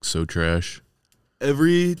so trash.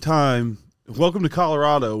 Every time, welcome to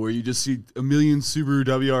Colorado, where you just see a million Subaru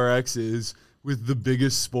WRXs with the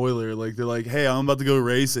biggest spoiler. Like, they're like, hey, I'm about to go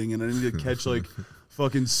racing, and I need to catch, like,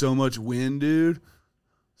 fucking so much wind, dude.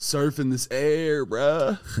 Surfing this air,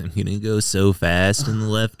 bruh. I'm gonna go so fast in the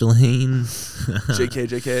left lane.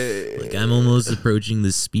 JK. Like, I'm almost approaching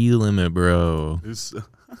the speed limit, bro. There's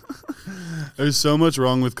so much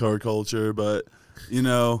wrong with car culture, but, you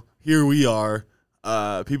know, here we are,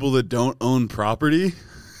 people that don't own property.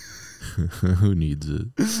 Who needs it?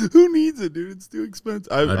 Who needs it, dude? It's too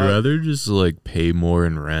expensive. I'd rather just, like, pay more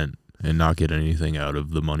in rent and not get anything out of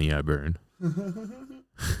the money I burn.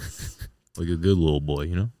 Like a good little boy,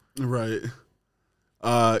 you know? Right.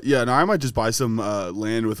 Yeah, now I might just buy some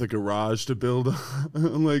land with a garage to build,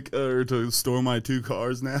 or to store my 2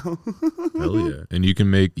 cars now. Hell yeah. And you can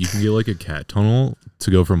get like a cat tunnel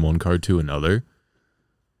to go from one car to another.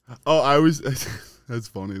 Oh, that's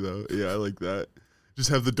funny though. Yeah, I like that. Just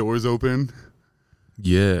have the doors open.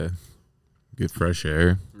 Yeah. Get fresh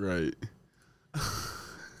air. Right.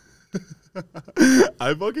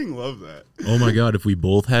 I fucking love that. Oh my god, if we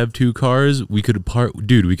both have 2 cars, we could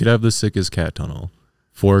we could have the sickest cat tunnel.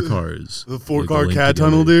 4 cars. The 4-car cat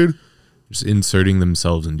tunnel, dude. Just inserting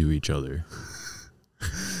themselves into each other.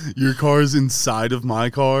 Your car's inside of my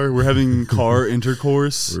car. We're having car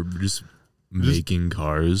intercourse. We're just making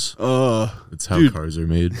cars. That's how cars are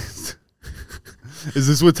made. Is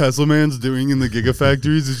this what Tesla Man's doing in the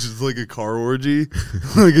Gigafactories? It's just like a car orgy,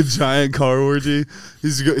 like a giant car orgy.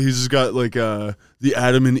 He's just got like the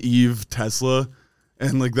Adam and Eve Tesla,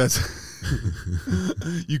 and like that's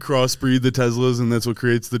you crossbreed the Teslas, and that's what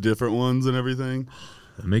creates the different ones and everything.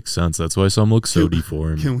 That makes sense. That's why some look so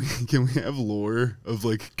deformed. Can we have lore of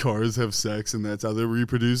like cars have sex and that's how they're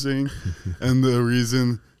reproducing, and the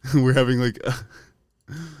reason we're having like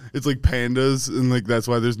it's like pandas and like that's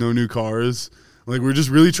why there's no new cars. Like, we're just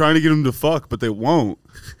really trying to get them to fuck, but they won't.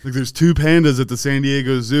 Like, there's 2 pandas at the San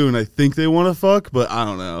Diego Zoo, and I think they want to fuck, but I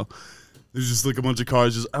don't know. There's just, like, a bunch of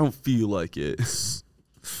cars. Just I don't feel like it.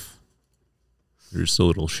 You're just a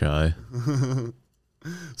little shy.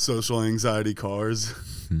 Social anxiety cars.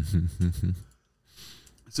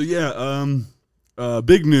 So, yeah,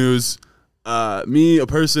 big news. Me, a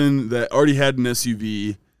person that already had an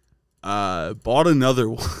SUV, bought another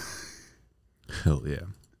one. Hell yeah.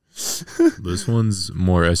 This one's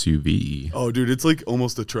more SUV. Oh, dude, it's like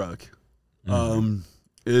almost a truck. Mm-hmm.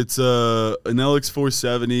 It's an LX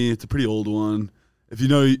 470. It's a pretty old one. If you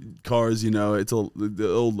know cars, you know it's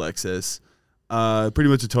the old Lexus. Pretty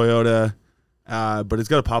much a Toyota, but it's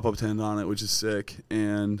got a pop-up tent on it, which is sick,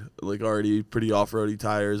 and like already pretty off-roady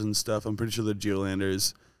tires and stuff. I'm pretty sure they're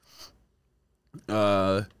Geolanders.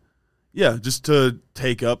 Yeah, just to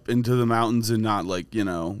take up into the mountains and not, like, you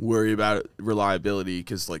know, worry about reliability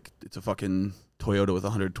because, like, it's a fucking Toyota with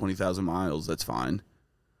 120,000 miles. That's fine.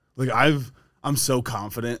 Like, I'm so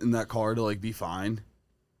confident in that car to, like, be fine.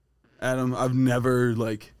 Adam, I never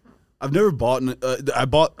bought a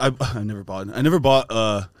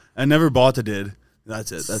did.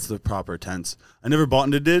 That's it. That's the proper tense. I never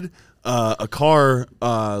bought and did a car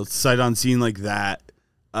sight unseen like that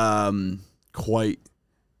quite.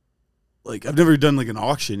 Like, I've never done, like, an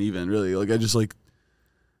auction even, really. Like, I just, like,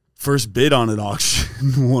 first bid on an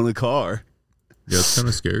auction won a car. Yeah, it's kind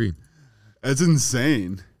of scary. That's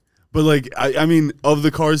insane. But, like, I mean, of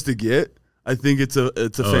the cars to get, I think it's a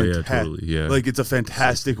fantastic, totally, yeah. Like, it's a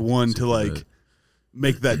fantastic one to, like,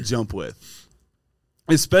 make that jump with.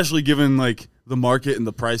 Especially given, like, the market and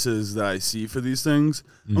the prices that I see for these things.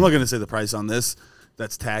 I'm not going to say the price on this.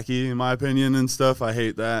 That's tacky, in my opinion, and stuff. I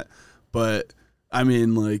hate that. But I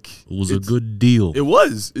mean, like, it was a good deal. It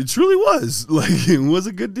was. It truly was. Like, it was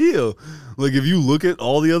a good deal. Like, if you look at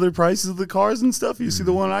all the other prices of the cars and stuff, you see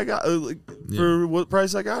the one I got, for what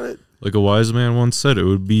price I got it. Like a wise man once said, it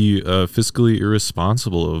would be fiscally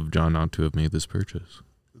irresponsible of John not to have made this purchase.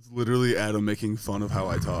 It's literally Adam making fun of how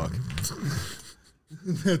I talk.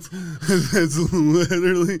 That's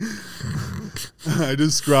literally. I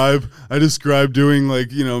describe doing,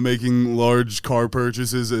 like, you know, making large car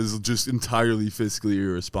purchases as just entirely fiscally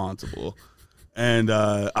irresponsible, and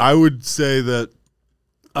I would say that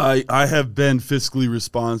I have been fiscally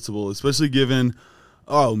responsible, especially given.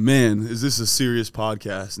 Oh man, is this a serious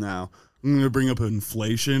podcast now? I'm going to bring up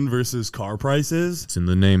inflation versus car prices. It's in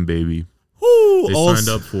the name, baby. Woo, they signed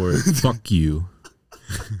up for it. Fuck you.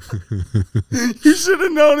 You should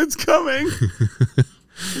have known it's coming.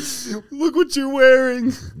 Look what you're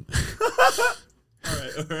wearing. All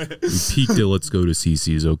right. We peaked it. Let's go to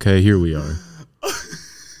CC's, okay? Here we are.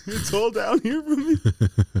 It's all down here for me.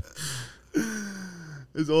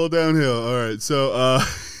 It's all downhill. All right. So,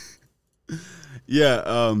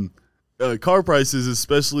 Car prices,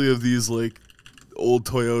 especially of these like old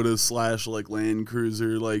Toyota / like Land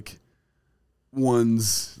Cruiser like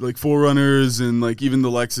ones, like 4Runners and like even the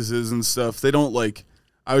Lexuses and stuff. They don't like.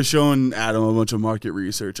 I was showing Adam a bunch of market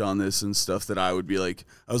research on this and stuff that I would be like,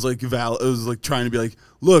 I was like trying to be like,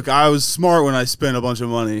 look, I was smart when I spent a bunch of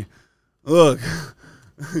money. Look,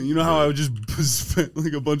 you know how I would just spend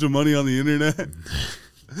like a bunch of money on the internet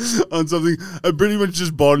on something. I pretty much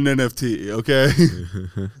just bought an NFT. Okay,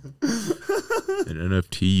 an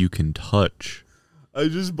NFT you can touch. I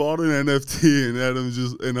just bought an NFT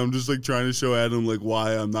and I'm just like trying to show Adam like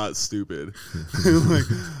why I'm not stupid.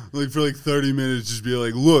 like for like 30 minutes just be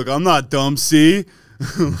like, look, I'm not dumb, see?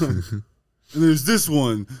 And there's this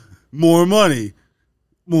one, more money,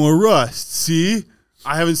 more Rust, see?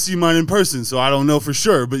 I haven't seen mine in person, so I don't know for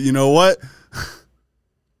sure, but you know what?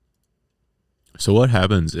 So what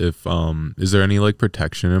happens if is there any like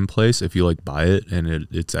protection in place if you like buy it and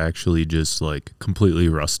it's actually just like completely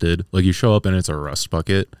rusted? Like you show up and it's a rust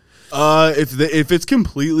bucket? If it's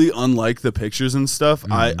completely unlike the pictures and stuff,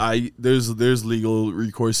 there's legal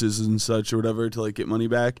recourses and such or whatever to like get money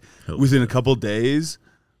back within a couple days.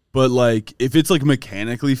 But like if it's like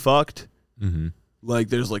mechanically fucked, like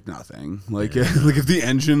there's like nothing. Like like if the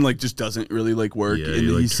engine like just doesn't really like work, and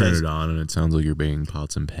you like turn it on and it sounds like you're banging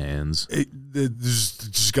pots and pans. It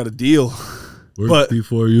just got a deal. Work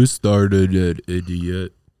before you started it,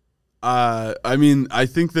 idiot. I mean, I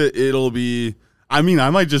think that it'll be. I mean,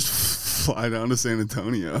 I might just fly down to San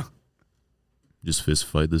Antonio. Just fist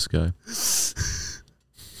fight this guy.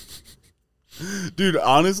 Dude,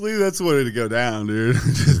 honestly, that's the way to go down, dude.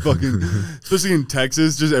 Just fucking, especially in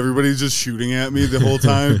Texas, just everybody's just shooting at me the whole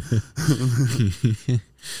time.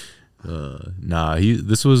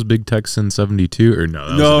 This was Big Texan 72 or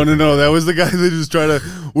no? No. That was the guy that just tried to.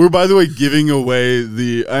 We're by the way giving away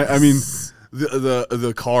the. I mean,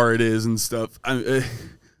 the car it is and stuff.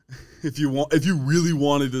 If you really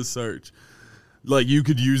wanted to search. Like, you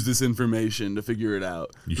could use this information to figure it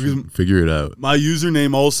out. You should figure it out. My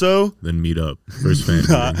username also... Then meet up. First fan.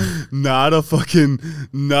 Not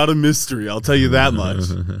a mystery, I'll tell you that much.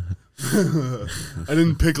 I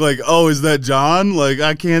didn't pick like, oh, is that John? Like,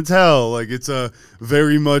 I can't tell. Like, it's a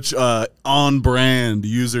very much on-brand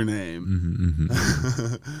username.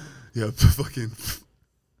 Yeah, fucking...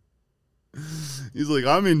 He's like,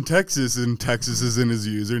 I'm in Texas, and Texas is in his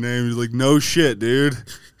username. He's like, no shit, dude.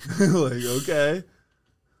 Like, okay.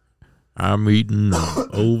 I'm eating an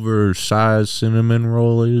oversized cinnamon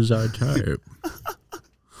roll as I type.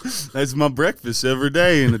 That's my breakfast every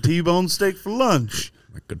day, and a T-bone steak for lunch.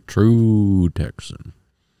 Like a true Texan.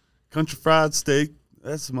 Country fried steak,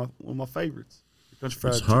 that's one of my favorites. Country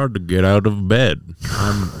fried it's hard to get out of bed.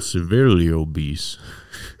 I'm severely obese.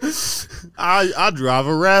 I drive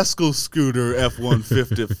a Rascal scooter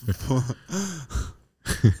F-150.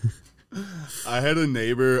 I had a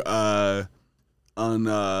neighbor oh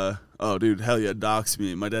dude, hell yeah, dox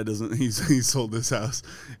me. My dad doesn't. He sold this house.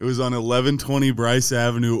 It was on 1120 Bryce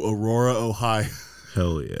Avenue, Aurora, Ohio.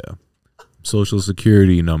 Hell yeah. Social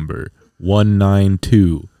Security number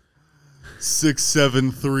 192.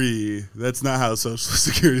 673. That's not how Social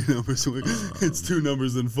Security numbers work. It's two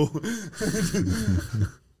numbers in full.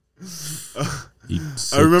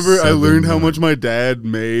 I remember I learned how much my dad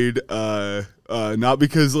made, not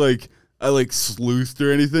because like I like sleuthed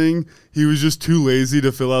or anything. He was just too lazy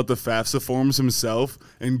to fill out the FAFSA forms himself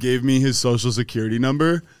and gave me his Social Security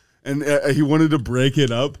number. And he wanted to break it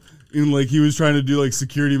up. And like he was trying to do like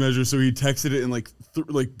security measures, so he texted it in like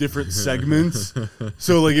different segments,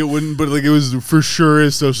 so like it wouldn't, but like it was for sure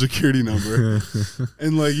his Social Security number,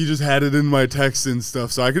 and like he just had it in my text and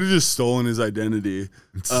stuff, so I could have just stolen his identity.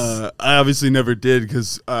 I obviously never did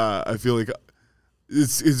because I feel like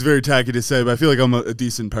it's very tacky to say, but I feel like I'm a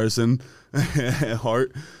decent person at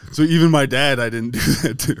heart. So even my dad, I didn't do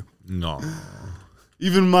that to. No,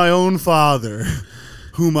 even my own father,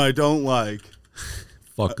 whom I don't like.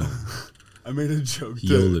 Fuck him. I made a joke. He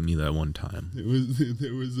yelled at me that one time.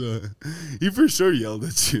 He for sure yelled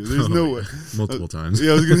at you. There's no way. Multiple times.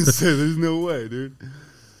 Yeah, I was gonna say there's no way, dude.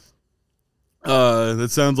 That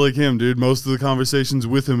sounds like him, dude. Most of the conversations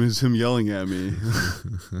with him is him yelling at me.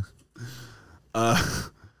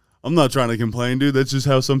 I'm not trying to complain, dude. That's just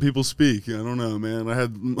how some people speak. I don't know, man. I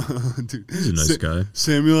had, dude. He's a nice guy.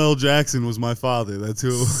 Samuel L. Jackson was my father. That's who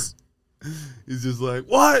it was. He's just like,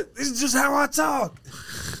 what? This is just how I talk.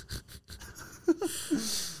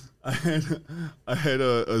 I had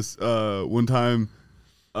a one time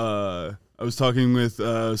I was talking with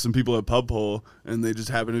some people at Pub Hole, and they just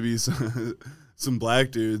happened to be some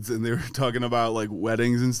black dudes, and they were talking about like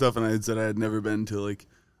weddings and stuff, and I had said I had never been to like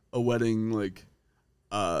a wedding like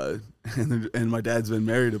And my dad's been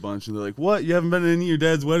married a bunch, and they're like, "What? You haven't been to any of your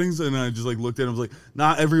dad's weddings?" And I just like looked at him, was like,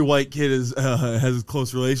 "Not every white kid has a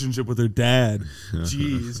close relationship with their dad."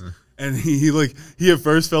 Jeez. And he at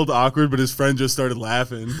first felt awkward, but his friend just started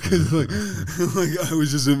laughing because like I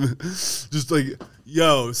was just like,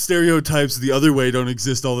 yo, stereotypes the other way don't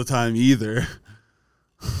exist all the time either.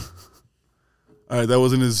 All right, that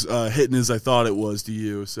wasn't as hitting as I thought it was to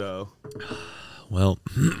you. So, well,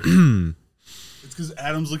 it's because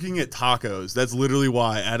Adam's looking at tacos. That's literally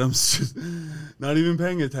why Adam's just not even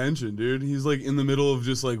paying attention, dude. He's like in the middle of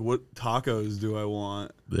just like, what tacos do I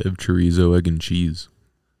want? they have chorizo, egg, and cheese.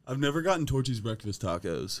 I've never gotten Torchy's breakfast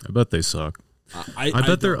tacos. I bet they suck. I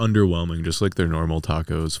bet they're underwhelming, just like their normal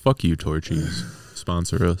tacos. Fuck you, Torchies.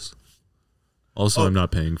 Sponsor us. Also, I'm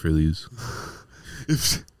not paying for these.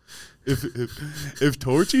 If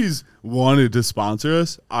Torchy's wanted to sponsor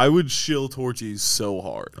us, I would shill Torchy's so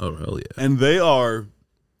hard. Oh, hell yeah. And they are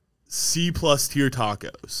C+ tier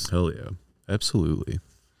tacos. Hell yeah. Absolutely.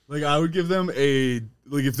 Like, I would give them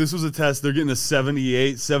if this was a test, they're getting a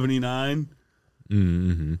 78, 79.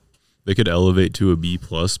 Mm-hmm. They could elevate to a B+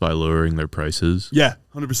 by lowering their prices. Yeah,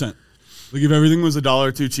 100%. Like, if everything was $1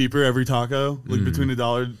 or $2 cheaper every taco, like between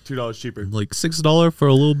 $1 and $2 cheaper. Like $6 for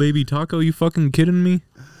a little baby taco? You fucking kidding me?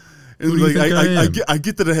 And like, I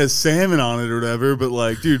get that it has salmon on it or whatever, but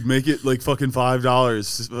like, dude, make it like fucking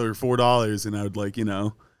 $5 or $4, and I would like,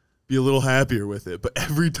 be a little happier with it. But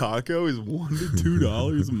every taco is $1 to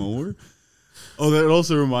 $2 more. Oh, that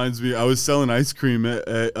also reminds me. I was selling ice cream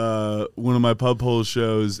at one of my pub hole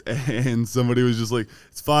shows, and somebody was just like,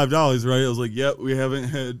 "It's $5, right?" I was like, "Yep, we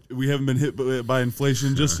haven't been hit by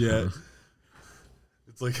inflation just yet."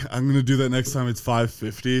 It's like, I'm gonna do that next time. It's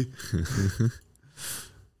 $5.50.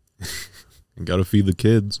 You gotta feed the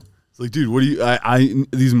kids. It's like, dude, what do you?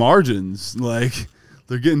 These margins, like,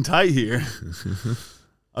 they're getting tight here.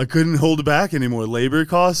 I couldn't hold it back anymore. Labor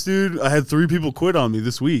costs, dude. I had 3 people quit on me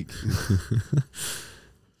this week.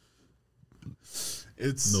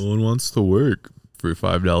 No one wants to work for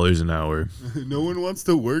 $5 an hour. No one wants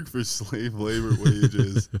to work for slave labor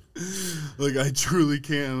wages. Like, I truly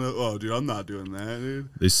can't. Oh, dude, I'm not doing that, dude.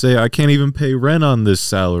 They say I can't even pay rent on this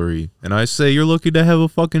salary, and I say you're lucky to have a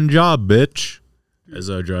fucking job, bitch. As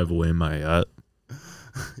I drive away in my yacht.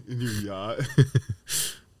 In your yacht.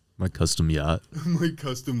 My custom yacht. My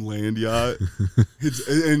custom land yacht.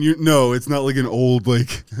 It's not like an old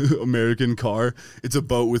like American car. It's a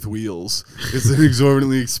boat with wheels. It's an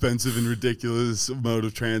exorbitantly expensive and ridiculous mode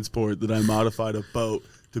of transport that I modified a boat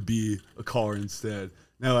to be a car instead.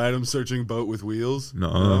 Now Adam's searching boat with wheels.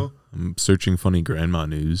 No, I'm searching funny grandma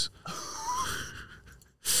news.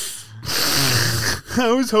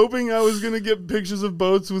 I was hoping I was going to get pictures of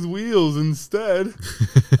boats with wheels instead.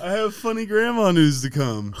 I have funny grandma news to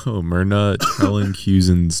come. Oh, Myrna telling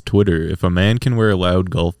Hugheson's Twitter, if a man can wear loud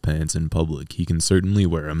golf pants in public, he can certainly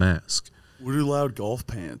wear a mask. What are loud golf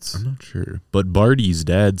pants? I'm not sure. But Barty's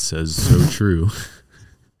dad says so true.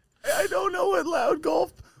 I don't know what loud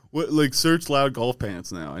golf... search loud golf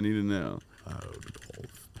pants now. I need to know. Loud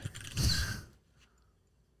golf pants.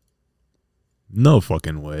 No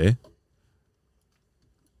fucking way.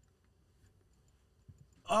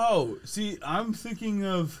 Oh, see, I'm thinking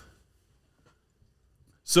of...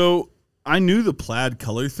 So, I knew the plaid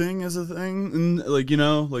color thing as a thing. And,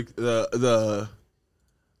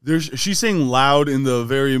 she's saying loud in the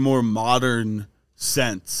very more modern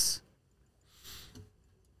sense.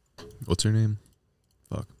 What's her name?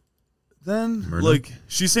 Fuck. Then, Myrna?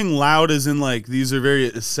 she's saying loud as in, these are very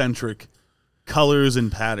eccentric colors and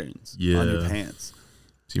patterns on your pants.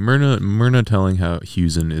 See, Myrna telling how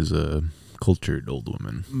Hughson is a cultured old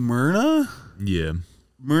woman. Myrna? Yeah.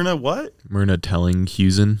 Myrna what? Myrna telling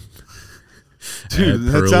Hughson. Dude,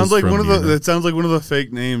 that sounds like one of the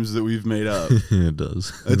fake names that we've made up. It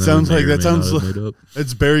does.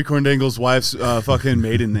 It's Barry Corndangle's wife's fucking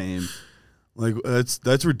maiden name. Like,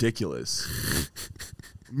 that's ridiculous.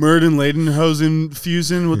 Murden Leidenhosen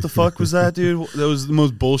Fusion. What the fuck was that, dude? That was the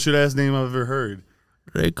most bullshit ass name I've ever heard.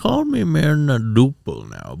 They call me Myrna Duple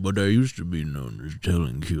now, but I used to be known as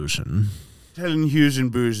Telling Hughson. Telling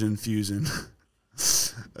Hughson, Boozen, Fusion.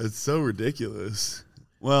 It's so ridiculous.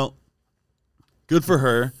 Well, good for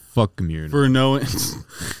her. Fuck Myrna. For knowing.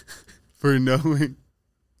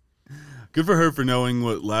 Good for her for knowing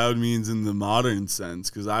what loud means in the modern sense,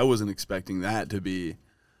 because I wasn't expecting that to be.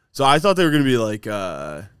 So I thought they were going to be like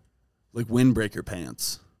windbreaker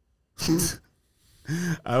pants.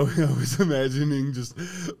 I was imagining just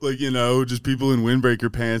just people in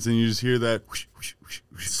windbreaker pants, and you just hear that whoosh, whoosh, whoosh,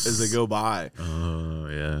 whoosh, as they go by. Oh,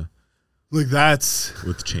 yeah. Like that's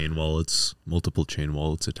with chain wallets, multiple chain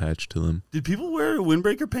wallets attached to them. Did people wear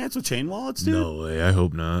windbreaker pants with chain wallets, dude? No way. I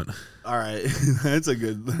hope not. All right, that's a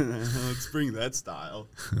good. Let's bring that style.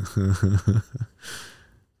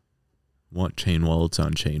 Want chain wallets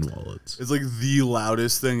on chain wallets. It's like the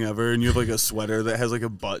loudest thing ever, and you have like a sweater that has like a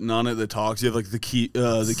button on it that talks. You have like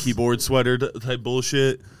the keyboard sweater type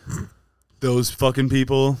bullshit. Those fucking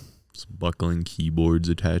people. Just buckling keyboards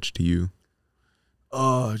attached to you.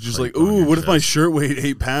 Oh, just like ooh, what if my shirt weighed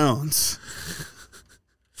 8 pounds?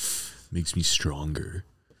 Makes me stronger.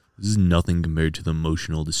 This is nothing compared to the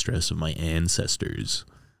emotional distress of my ancestors.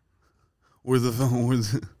 Or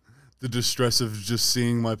the distress of just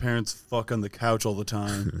seeing my parents fuck on the couch all the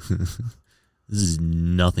time. This is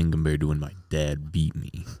nothing compared to when my dad beat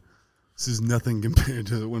me. This is nothing compared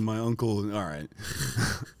to when my uncle. All right.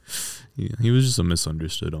 Yeah, he was just a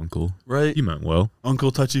misunderstood uncle. Right. He meant well.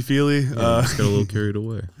 Uncle Touchy Feely. Yeah, he just got a little carried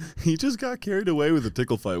away. He just got carried away with a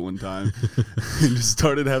tickle fight one time and just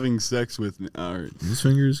started having sex with me. All right. His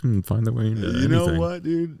fingers can find their way into anything. You know what,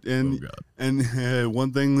 dude? And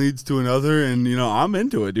one thing leads to another, and I'm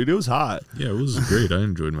into it, dude. It was hot. Yeah, it was great. I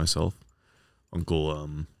enjoyed myself.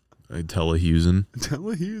 Uncle Telehusen.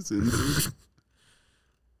 Telehusen, dude.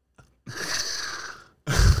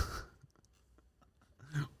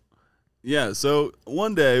 Yeah, so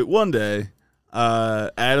one day,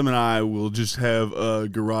 Adam and I will just have a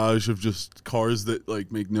garage of just cars that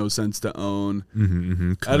like make no sense to own.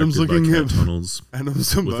 Adam's looking at tunnels.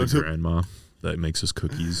 Adam's with a grandma that makes us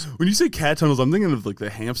cookies. When you say cat tunnels, I'm thinking of like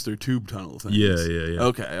the hamster tube tunnel things. Yeah.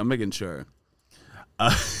 Okay, I'm making sure.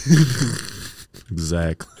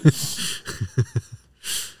 Exactly.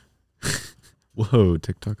 Whoa,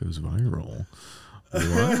 TikTok goes viral.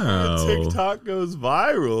 Wow. TikTok goes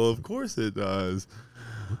viral. Of course it does.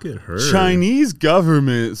 Look at her. Chinese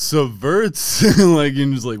government subverts like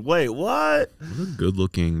you're just like, wait, what? What a good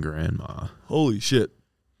looking grandma. Holy shit.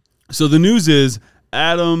 So the news is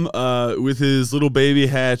Adam with his little baby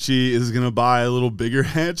Hatchie is gonna buy a little bigger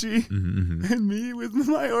Hatchie. And me with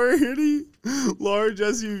my already large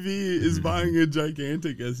SUV is buying a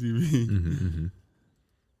gigantic SUV.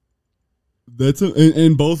 That's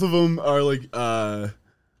and both of them are like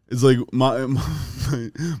it's like my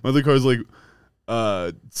other car's like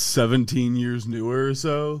 17 years newer or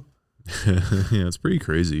so. Yeah, it's pretty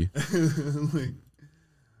crazy. Like,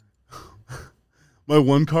 my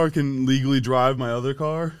one car can legally drive my other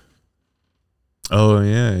car. Oh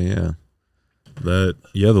yeah. The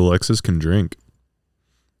Lexus can drink.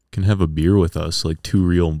 Can have a beer with us like two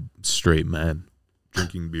real straight men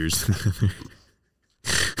drinking beers together.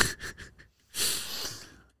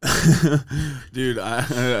 Dude,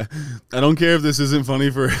 I don't care if this isn't funny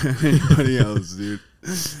for anybody else, dude.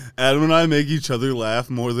 Adam and I make each other laugh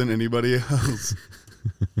more than anybody else.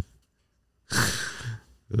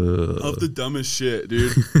 Of the dumbest shit,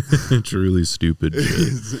 dude. Truly stupid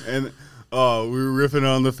shit. And we were riffing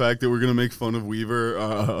on the fact that we're gonna make fun of Weaver,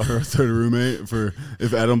 our third roommate, for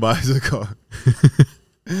if Adam buys a car.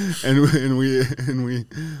 And we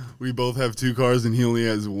both have two cars and he only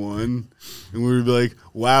has one, and we would be like,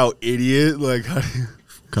 "Wow, idiot! Like, how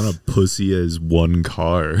kind of pussy as one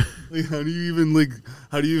car? Like, how do you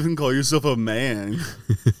even call yourself a man?"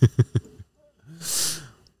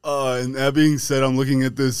 And that being said, I'm looking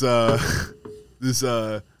at this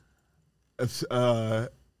FD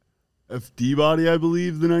body, I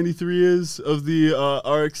believe the 93 is of the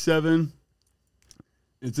RX-7.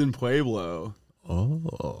 It's in Pueblo.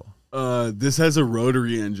 Oh. This has a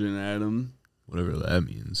rotary engine, Adam. Whatever that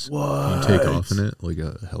means. What? You take off in it like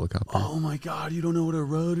a helicopter. Oh my God, you don't know what a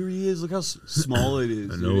rotary is? Look how small it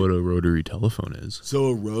is. I know what a rotary telephone is. So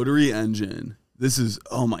a rotary engine. This is,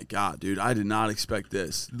 oh my God, dude. I did not expect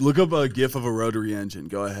this. Look up a GIF of a rotary engine.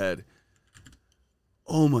 Go ahead.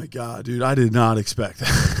 Oh my God, dude. I did not expect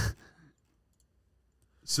that.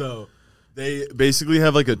 So they basically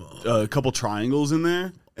have like a couple triangles in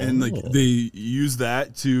there. And like they use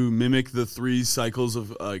that to mimic the 3 cycles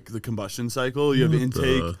of like the combustion cycle. You have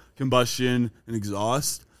intake, combustion, and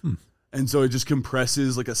exhaust. And so it just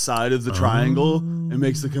compresses like a side of the triangle and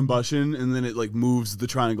makes the combustion, and then it like moves the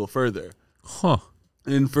triangle further. Huh.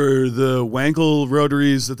 And for the Wankel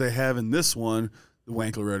rotaries that they have in this one, the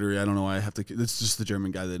Wankel rotary, I don't know why I have to. It's just the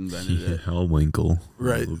German guy that invented it. Hell, Wankel.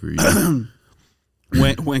 Right.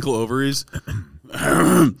 Wankel ovaries.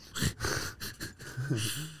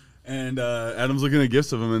 And Adam's looking at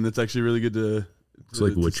gifts of them, and it's actually really good to. It's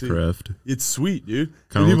like witchcraft. See. It's sweet, dude.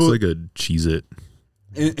 Kind of looks like a Cheez-It.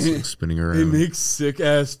 Like spinning around. It makes sick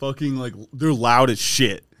ass fucking like they're loud as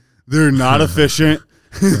shit. They're not efficient.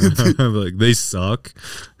 Like they suck.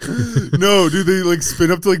 No, dude, they like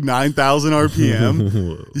spin up to like 9,000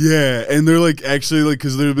 RPM. Yeah, and they're like actually like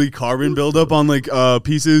because there'll be carbon buildup on like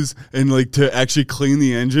pieces, and like to actually clean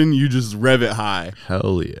the engine, you just rev it high.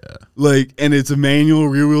 Hell yeah. Like, and it's a manual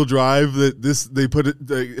rear wheel drive. They put it.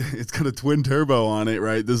 It's got a twin turbo on it,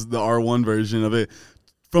 right? This is the R1 version of it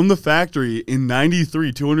from the factory in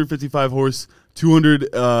 '93, 255 horse,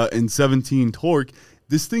 217 torque.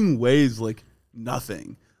 This thing weighs like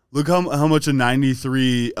nothing. Look how much a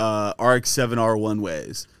 93 RX-7 R1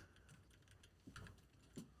 weighs.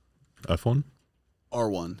 F1?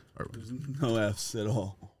 R1. There's no Fs at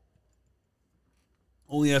all.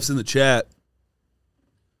 Only Fs in the chat.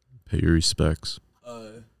 Pay your respects.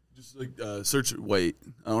 Just like search weight.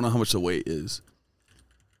 I don't know how much the weight is.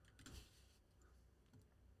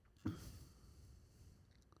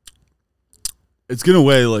 It's gonna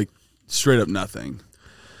weigh like straight up nothing.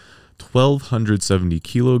 1,270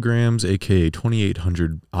 kilograms, aka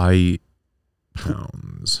 2,800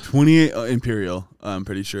 pounds. 28 Imperial, I'm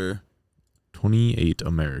pretty sure. 28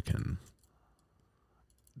 American.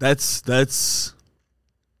 That's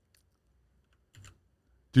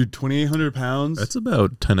dude, 2,800 pounds. That's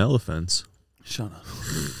about 10 elephants. Shut up.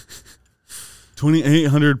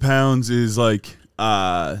 2,800 pounds is like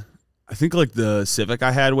I think like the Civic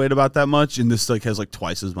I had weighed about that much, and this like has like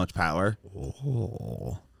twice as much power.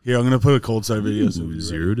 Oh. Here, I'm gonna put a cold start video. So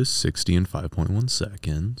 0 to 60 in 5.1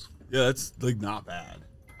 seconds. Yeah, that's like not bad.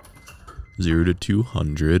 0 to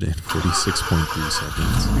 200 in 46.3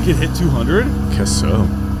 seconds. We can hit 200? Guess so.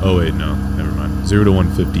 Oh wait, no, never mind. 0 to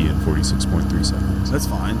 150 in 46.3 seconds. That's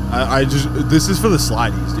fine. I just this is for the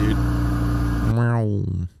slideys, dude.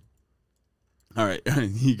 All right,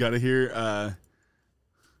 you gotta hear. I'm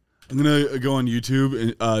gonna go on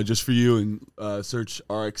YouTube and just for you and search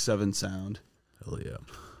RX-7 sound. Hell yeah.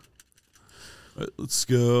 All right, let's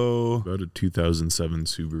go. About a 2007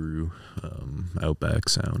 Subaru Outback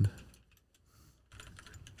sound.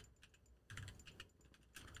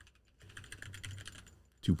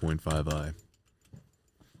 .5i.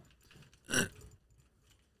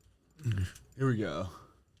 Here we go.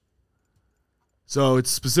 So it's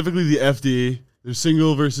specifically the FD. There's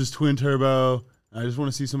single versus twin turbo. I just want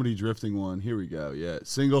to see somebody drifting one. Here we go. Yeah,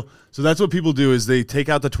 single. So that's what people do is they take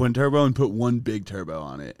out the twin turbo and put one big turbo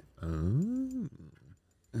on it. Oh.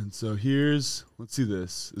 And so here's, let's see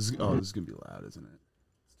this. This is going to be loud, isn't it?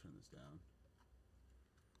 Let's turn this down.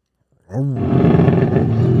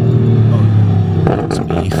 It's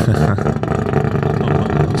me.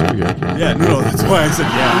 That's pretty good. Yeah, no, that's why I said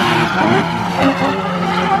yeah.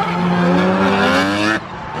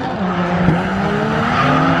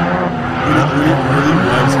 When it really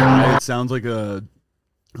revs high, it sounds like a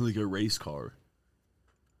race car.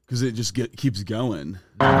 Because it just keeps going.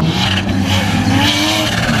 A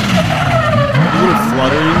little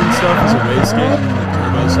fluttering and stuff as a race game, the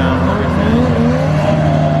turbo sound and everything.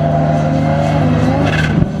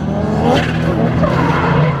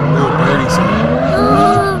 Little birdie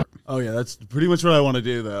sound. Oh yeah, that's pretty much what I want to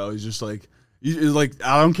do though. Is just like,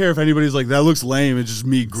 I don't care if anybody's like that looks lame. It's just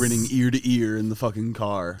me grinning ear to ear in the fucking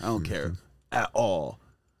car. I don't care at all.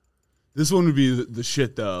 This one would be the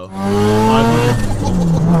shit though. 500.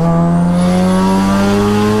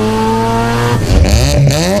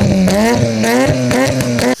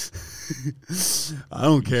 I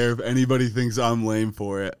don't care if anybody thinks I'm lame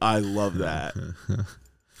for it. I love that.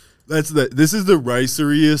 This is the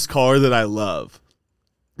raceriest car that I love.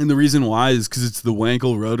 And the reason why is because it's the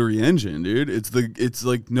Wankel rotary engine, dude. It's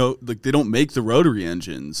like they don't make the rotary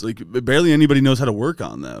engines. Like barely anybody knows how to work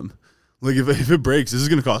on them. Like if it breaks, this is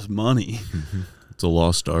gonna cost money. It's a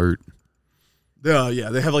lost art. Yeah,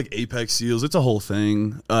 they have like Apex seals. It's a whole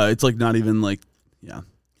thing. It's like not even like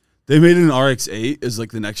They made an RX-8 as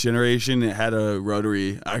like the next generation. It had a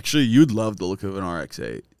rotary. Actually, you'd love the look of an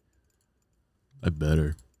RX-8. I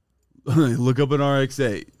better. Look up an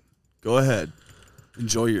RX-8. Go ahead.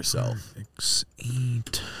 Enjoy yourself.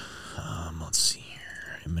 RX-8. Let's see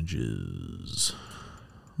here. Images.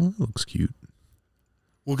 Oh, that looks cute.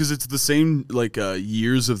 Well, because it's the same like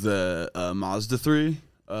years of the Mazda 3.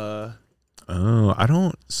 I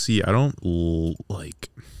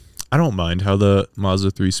don't mind how the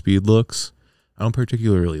Mazda 3 Speed looks. I don't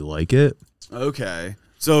particularly like it. Okay.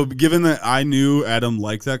 So given that I knew Adam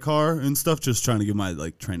liked that car and stuff, just trying to give my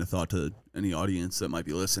like train of thought to any audience that might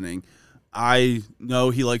be listening, I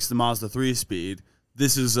know he likes the Mazda 3 Speed.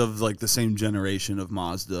 This is of like the same generation of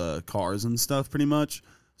Mazda cars and stuff pretty much.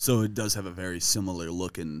 So it does have a very similar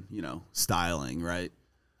look and, styling, right?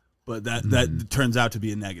 But that turns out to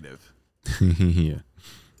be a negative. Yeah.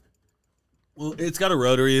 Well, it's got a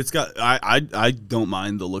rotary. It's got. I don't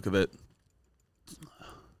mind the look of it.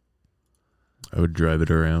 I would drive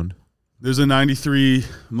it around. There's a '93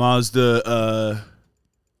 Mazda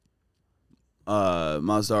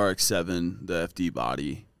RX-7, the FD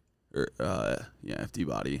body, FD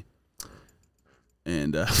body,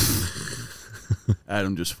 and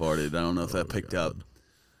Adam just farted. I don't know if that picked up.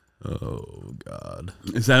 Oh God!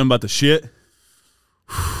 Is Adam about to shit?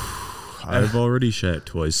 I've already shat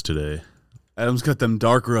twice today. Adam's got them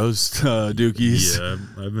dark roast dookies. Yeah,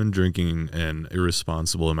 I've been drinking an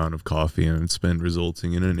irresponsible amount of coffee, and it's been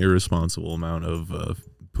resulting in an irresponsible amount of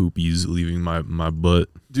poopies leaving my butt.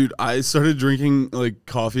 Dude, I started drinking like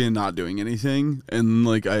coffee and not doing anything, and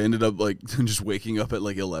like I ended up like just waking up at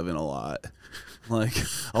like 11 a lot. Like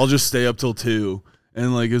I'll just stay up till 2,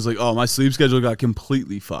 and like it was like, oh, my sleep schedule got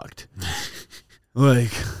completely fucked.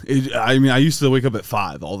 Like I used to wake up at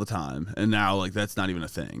 5 all the time, and now like that's not even a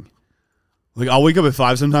thing. Like I'll wake up at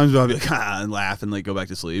 5 sometimes, but I'll be like and laugh and like go back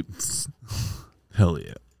to sleep. Hell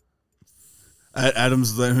yeah.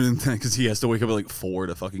 Adam's because he has to wake up at like 4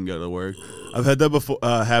 to fucking go to work. I've had that before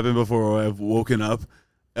happen before where I've woken up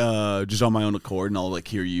just on my own accord, and I'll like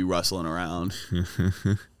hear you rustling around.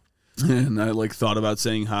 And I like thought about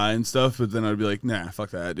saying hi and stuff, but then I'd be like, nah, fuck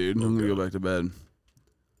that, dude. I'm gonna go back to bed.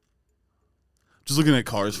 Just looking at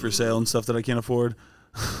cars for sale and stuff that I can't afford.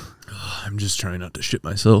 I'm just trying not to shit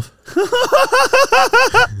myself.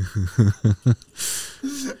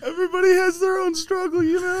 Everybody has their own struggle,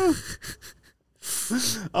 you know?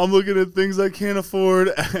 I'm looking at things I can't afford.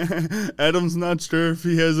 Adam's not sure if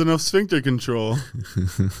he has enough sphincter control.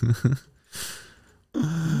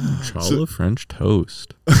 Challah French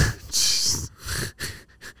toast.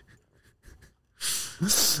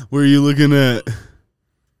 Where are you looking at?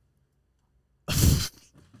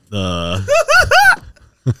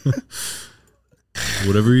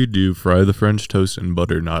 Whatever you do, fry the French toast in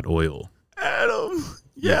butter, not oil. Adam.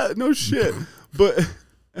 Yeah, no shit. But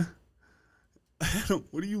Adam,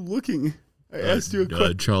 what are you looking? I asked you a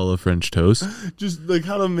question. Challah French toast. Just like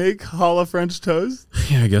how to make challah French toast?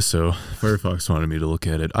 Yeah, I guess so. Firefox wanted me to look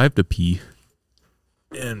at it. I have to pee.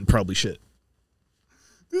 And probably shit.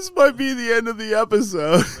 This might be the end of the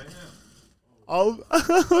episode.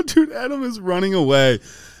 Dude, Adam is running away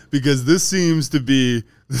because this seems to be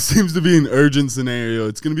an urgent scenario.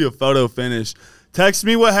 It's going to be a photo finish. Text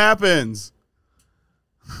me what happens.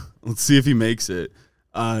 Let's see if he makes it.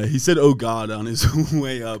 He said, oh, God, on his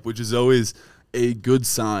way up, which is always a good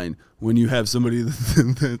sign when you have somebody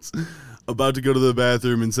that's about to go to the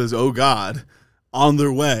bathroom and says, oh, God, on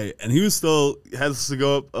their way. And he has to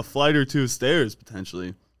go up a flight or 2 of stairs,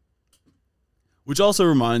 potentially. Which also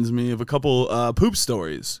reminds me of a couple poop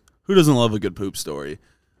stories. Who doesn't love a good poop story?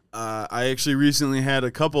 I actually recently had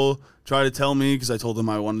a couple try to tell me, because I told them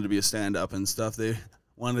I wanted to be a stand-up and stuff. They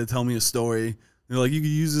wanted to tell me a story. They're like, you could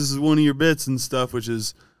use this as one of your bits and stuff, which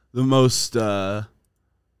is the most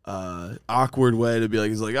awkward way to be like,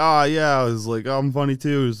 he's like, oh, yeah. I was like, oh, I'm funny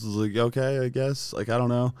too. It's like, okay, I guess. Like, I don't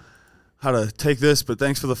know how to take this, but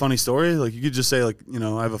thanks for the funny story. Like, you could just say, like, you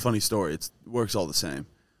know, I have a funny story. It works all the same.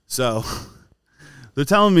 So they're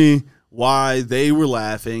telling me why they were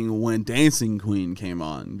laughing when Dancing Queen came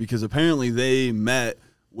on, because apparently they met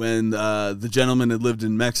when the gentleman had lived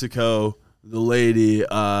in Mexico. The lady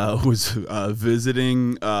was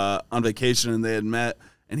visiting on vacation, and they had met,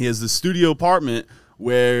 and he has this studio apartment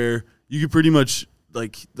where you could pretty much,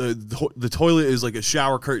 like, the toilet is like a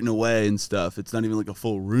shower curtain away and stuff. It's not even like a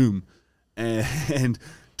full room. And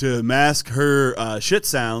to mask her shit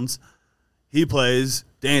sounds, he plays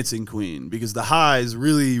Dancing Queen, because the highs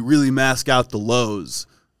really, really mask out the lows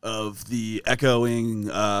of the echoing,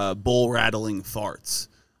 bowl-rattling farts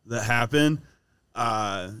that happen.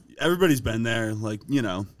 Everybody's been there, like, you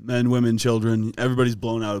know, men, women, children, everybody's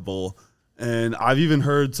blown out a bowl. And I've even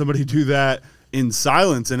heard somebody do that in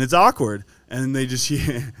silence, and it's awkward. And they just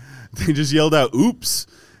yelled out, oops.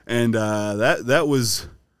 And that was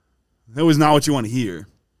not what you want to hear.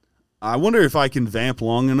 I wonder if I can vamp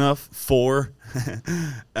long enough for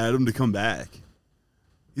Adam to come back.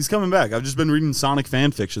 He's coming back. I've just been reading Sonic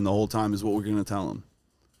fan fiction the whole time is what we're going to tell him.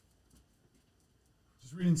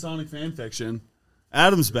 Just reading Sonic fan fiction.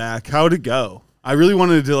 Adam's back. How'd it go? I really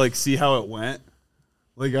wanted to, like, see how it went.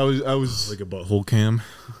 Like, I was like a butthole cam.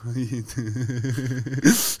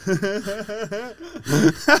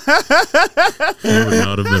 That would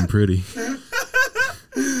not have been pretty.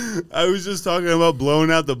 I was just talking about blowing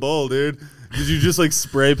out the bowl, dude. Did you just, like,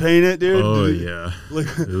 spray paint it, dude? Oh, yeah.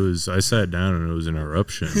 It was. I sat down and it was an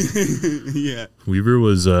eruption. Yeah. Weaver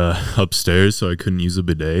was upstairs, so I couldn't use a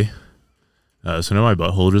bidet. So now my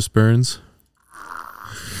butthole just burns.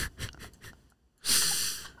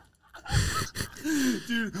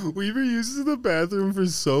 Dude, Weaver uses the bathroom for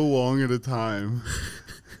so long at a time.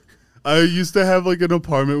 I used to have like an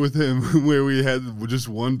apartment with him where we had just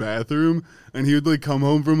one bathroom, and he would like come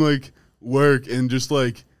home from like work and just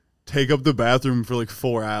like take up the bathroom for like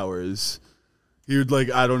 4 hours. He would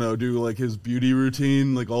like, I don't know, do like his beauty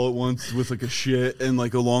routine like all at once with like a shit and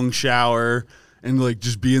like a long shower and like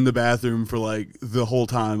just be in the bathroom for like the whole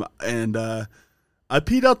time. And I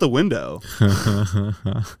peed out the window.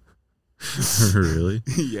 Really?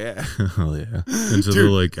 Yeah. Oh yeah. Into the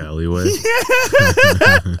like alleyway.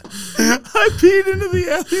 I peed into the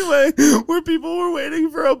alleyway where people were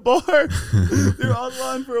waiting for a bar. They're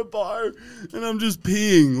online for a bar, and I'm just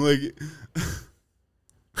peeing. Like,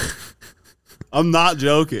 I'm not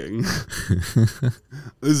joking.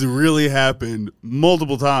 This really happened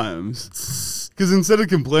multiple times. Because instead of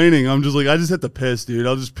complaining, I'm just like, I just have to piss, dude.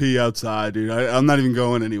 I'll just pee outside, dude. I'm not even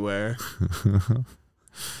going anywhere.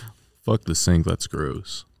 Fuck the sink, that's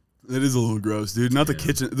gross. It is a little gross, dude. Not the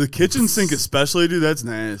kitchen. The kitchen sink especially, dude, that's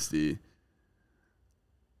nasty.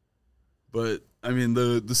 But, I mean,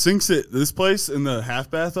 the sinks at this place and the half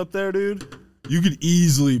bath up there, dude, you could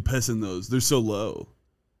easily piss in those. They're so low.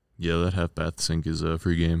 Yeah, that half bath sink is a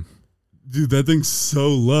free game. Dude, that thing's so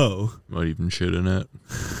low. Might even shit in it.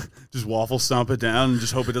 Just waffle stomp it down and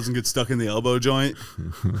just hope it doesn't get stuck in the elbow joint.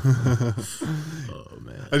 Oh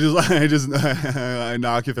man! I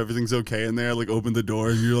knock if everything's okay in there. Like open the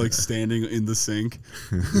door and you're like standing in the sink,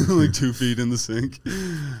 like 2 feet in the sink.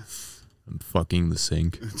 I'm fucking the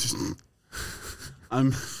sink.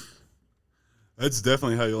 That's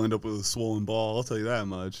definitely how you'll end up with a swollen ball. I'll tell you that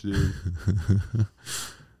much, dude.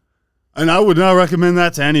 And I would not recommend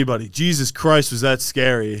that to anybody. Jesus Christ, was that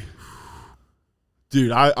scary.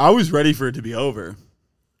 Dude, I was ready for it to be over.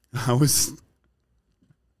 I was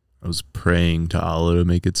praying to Allah to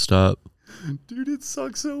make it stop. Dude, it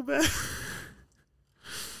sucks so bad.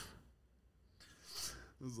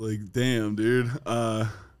 I was like, damn, dude.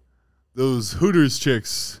 Those Hooters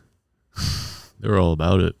chicks. They're all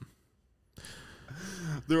about it.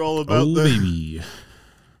 They're all about baby.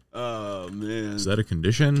 Oh, man. Is that a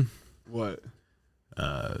condition? What?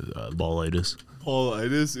 Ballitis.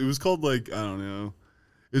 Ballitis? It was called like, I don't know.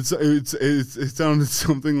 It sounded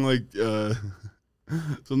something like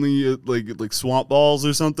something like swamp balls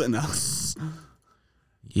or something. No.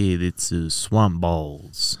 Yeah, it's swamp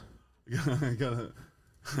balls. I've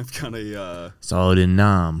got a solid in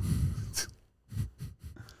Nam.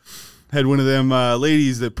 Had one of them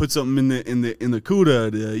ladies that put something in the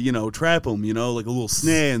cuda to trap them, like a little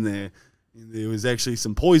snare in there. And there was actually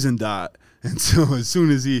some poison dot, and so as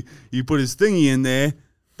soon as he put his thingy in there,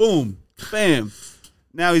 boom, bam,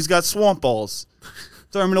 now he's got swamp balls,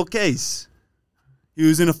 terminal case. He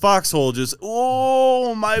was in a foxhole, just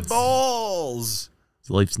my balls. His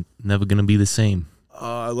life's never gonna be the same.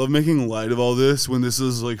 I love making light of all this when this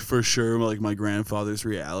is like for sure like my grandfather's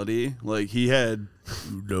reality. Like he had.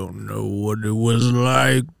 You don't know what it was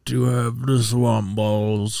like to have the swamp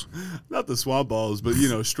balls. Not the swamp balls, but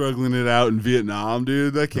struggling it out in Vietnam,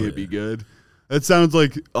 dude. That can't be good. That sounds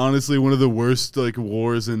like honestly one of the worst like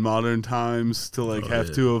wars in modern times to like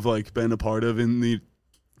to have like been a part of in the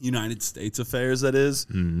United States affairs. That is.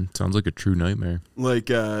 Sounds like a true nightmare. Like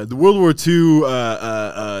the World War II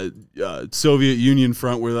Soviet Union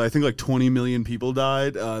front, where I think like 20 million people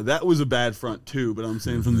died. That was a bad front too, but I'm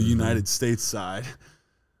saying from the United States side.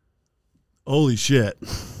 Holy shit!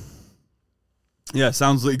 Yeah,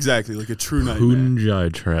 sounds exactly like a true nightmare. Punjai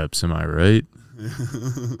traps, am I right?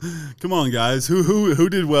 Come on, guys. Who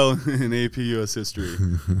did well in AP US history?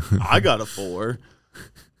 I got a 4.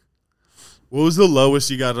 What was the lowest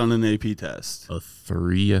you got on an AP test? A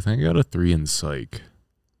 3. I think I got a 3 in psych.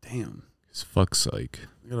 Damn. It's fuck psych.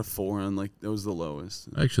 I got a 4 on that was the lowest.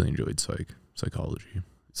 I actually enjoyed psychology.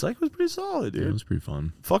 Psych was pretty solid, dude. Yeah, it was pretty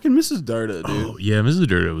fun. Fucking Mrs. Dirta, dude. Oh, yeah, Mrs.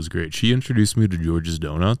 Dirta was great. She introduced me to George's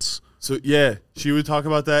Donuts. So, yeah, she would talk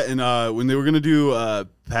about that. And when they were going to do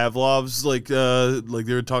Pavlov's, like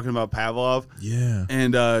they were talking about Pavlov. Yeah.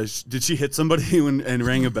 And did she hit somebody and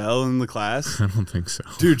rang a bell in the class? I don't think so.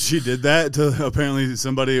 Dude, she did that to apparently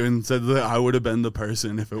somebody and said that I would have been the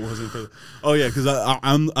person if it wasn't for... Oh, yeah, because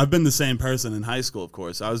I've been the same person in high school, of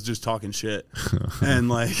course. I was just talking shit. And,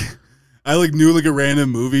 like... I like knew like a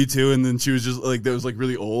random movie too, and then she was just like that was like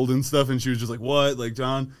really old and stuff, and she was just like, "What?" Like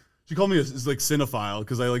John, she called me a like cinephile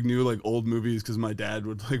because I like knew like old movies because my dad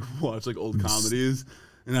would like watch like old comedies,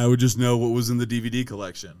 and I would just know what was in the DVD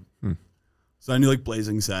collection. So I knew like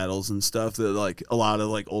Blazing Saddles and stuff that like a lot of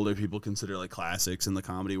like older people consider like classics in the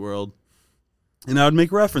comedy world, and I would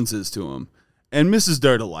make references to them, and Mrs.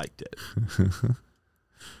 Dirta liked it.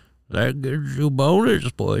 That gives you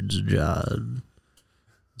bonus points, John.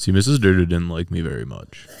 See, Mrs. Dirter didn't like me very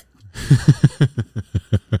much.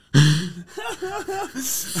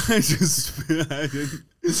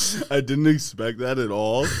 I didn't expect that at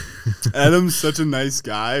all. Adam's such a nice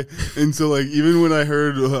guy, and so like even when I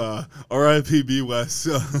heard R.I.P. B. West,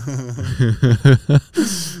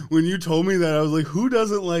 when you told me that, I was like, who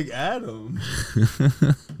doesn't like Adam?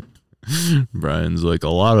 Brian's like, a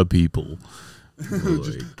lot of people.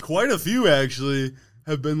 Quite a few actually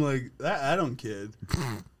have been like, that Adam kid.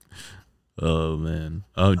 Oh man.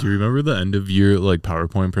 Oh, do you remember the end of year like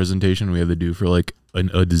PowerPoint presentation we had to do for like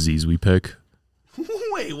a disease we pick?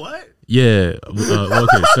 Wait, what? Yeah.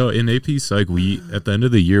 Okay. So in AP Psych, we at the end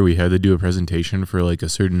of the year we had to do a presentation for like a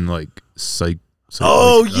certain like psych.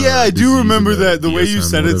 Oh like, yeah, I do remember that. The way you DSM,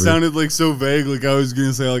 said whatever. it sounded like so vague. Like I was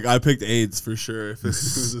gonna say like I picked AIDS for sure.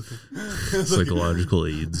 Psychological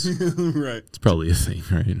AIDS. Right. It's probably a thing,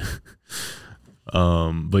 right?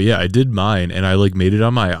 But yeah, I did mine and I like made it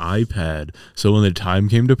on my iPad. So when the time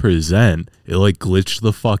came to present, it like glitched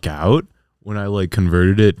the fuck out when I like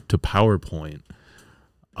converted it to PowerPoint.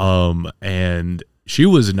 And she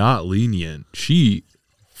was not lenient. She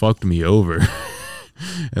fucked me over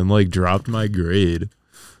and like dropped my grade.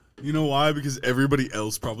 You know why? Because everybody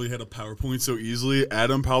else probably had a PowerPoint so easily.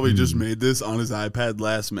 Adam probably just made this on his iPad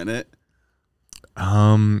last minute.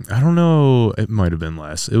 I don't know. It might have been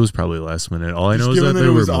last. It was probably last minute. All I know is that there it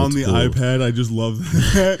were was on the multiple- iPad. I just love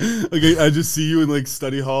that. Like I just see you in like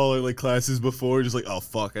study hall or like classes before, just like, oh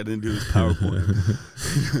fuck, I didn't do this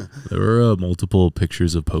PowerPoint. There were multiple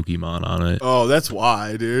pictures of Pokemon on it. Oh, that's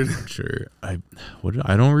why, dude. Sure. I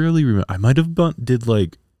don't really remember. I might have did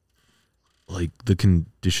like the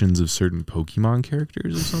conditions of certain Pokemon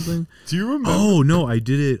characters or something. Do you remember? Oh no, I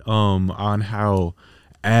did it on how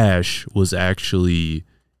Ash was actually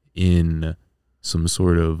in some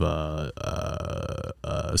sort of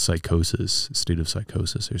psychosis, state of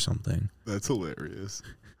psychosis or something. That's hilarious.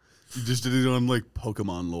 You just did it on like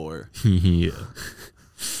Pokemon lore. Yeah.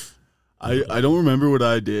 I don't remember what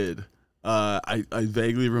I did. I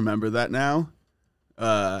vaguely remember that now.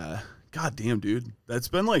 God damn, dude. That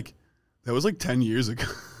was like 10 years ago.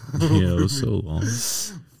 Yeah, it was so long.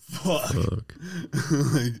 Fuck.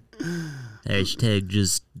 Like, Hashtag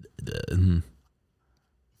just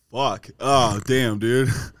fuck. Oh, damn, dude.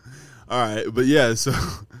 All right, but yeah, so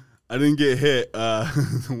I didn't get hit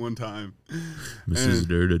the one time. Mrs.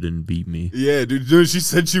 Dirta didn't beat me. Yeah, dude. No, she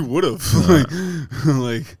said she would have.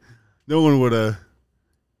 Like, no one would have.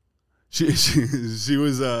 She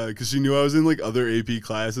was because she knew I was in like other AP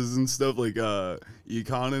classes and stuff like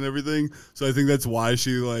econ and everything. So I think that's why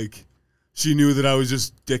she knew that I was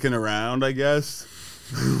just dicking around, I guess.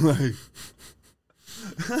 Like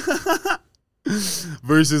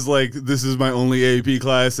versus like this is my only AP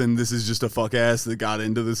class and this is just a fuck ass that got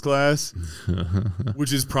into this class,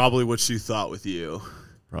 which is probably what she thought with you.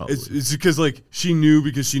 Probably. It's because like she knew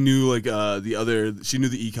like she knew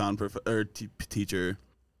the econ teacher.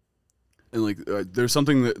 And like, there's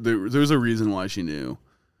something that there's a reason why she knew.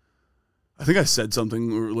 I think I said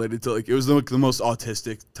something related to like it was like the most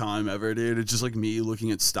autistic time ever, dude. It's just like me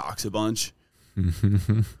looking at stocks a bunch.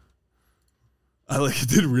 I like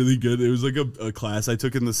did really good. It was like a class I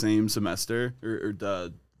took in the same semester or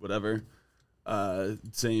whatever.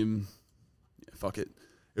 Same. Yeah, fuck it.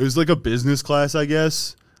 It was like a business class, I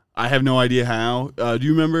guess. I have no idea how. Do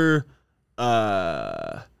you remember?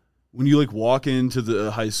 When you like walk into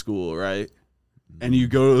the high school, right, and you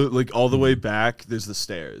go like all the way back, there's the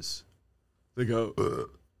stairs. They go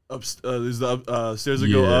up. There's the stairs that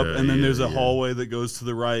go up, and then there's a hallway that goes to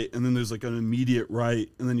the right, and then there's like an immediate right,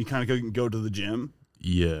 and then you kind of go to the gym.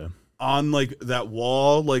 Yeah. On like that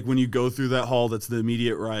wall, like when you go through that hall, that's the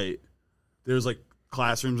immediate right. There's like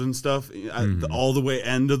classrooms and stuff. All the way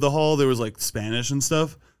end of the hall, there was like Spanish and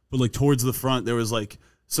stuff, but like towards the front, there was like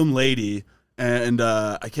some lady. And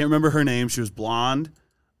I can't remember her name. She was blonde.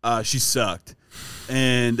 She sucked.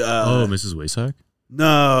 And Mrs. Waysack?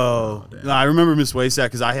 No, I remember Miss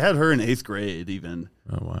Waysack because I had her in 8th grade even.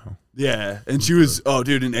 Oh, wow. Yeah, and she was in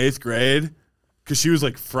 8th grade because she was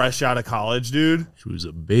like fresh out of college, dude. She was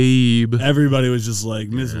a babe. Everybody was just like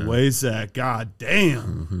Miss Waysack. God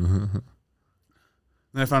damn.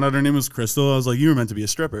 And I found out her name was Crystal. I was like, you were meant to be a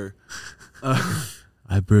stripper.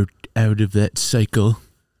 I broke out of that cycle.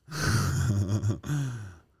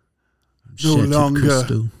 No longer.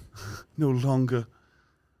 Crystal. No longer.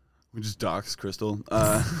 We just doxed Crystal.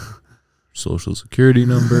 Social security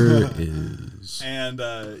number is. And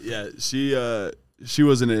she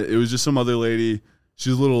wasn't it. It was just some other lady. She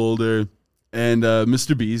was a little older. And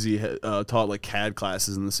Mr. Beasy taught like CAD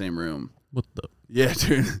classes in the same room. What the? Yeah,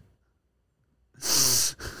 dude.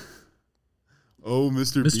 Oh,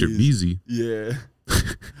 Mr. Mr. Beasy. Yeah.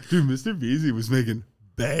 Dude, Mr. Beasy was making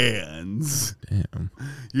bands. Damn.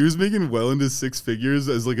 He was making well into six figures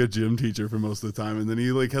as like a gym teacher for most of the time, and then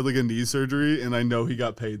he like had like a knee surgery, and I know he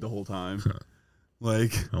got paid the whole time.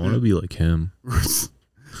 Like, I want to be like him.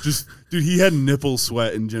 just dude, he had nipple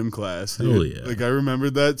sweat in gym class. Dude. Hell yeah. Like I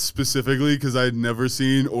remembered that specifically because I'd never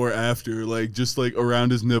seen or after like just like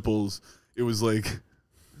around his nipples. It was like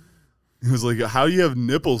how do you have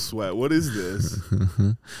nipple sweat? What is this?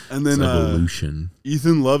 And then evolution.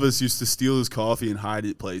 Ethan Lovis used to steal his coffee and hide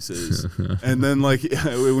it places. And then like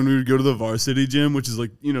when we would go to the varsity gym, which is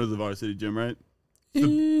like, you know, the varsity gym, right?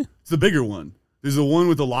 It's the bigger one. There's the one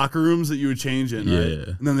with the locker rooms that you would change in, right?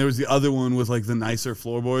 Yeah. And then there was the other one with like the nicer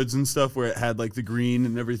floorboards and stuff where it had like the green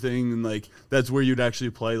and everything, and like that's where you'd actually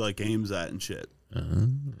play like games at and shit.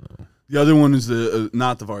 The other one is the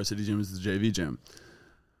not the varsity gym, is the JV gym.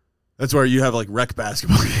 That's where you have like rec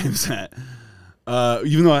basketball games at.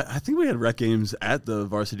 Even though I think we had rec games at the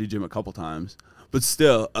varsity gym a couple times, but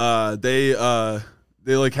still, they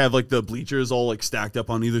like have like the bleachers all like stacked up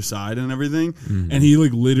on either side and everything. Mm-hmm. And he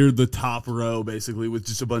like littered the top row basically with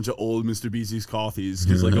just a bunch of old Mr. Beasy's coffees.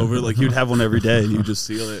 Cause like over, like he would have one every day and he would just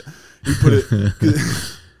seal it.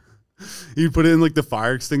 He'd put it in like the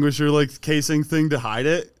fire extinguisher like casing thing to hide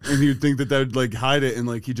it. And he would think that would like hide it. And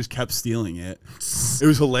like he just kept stealing it. It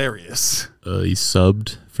was hilarious. He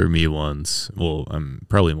subbed for me once. Well, I'm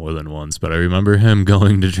probably more than once, but I remember him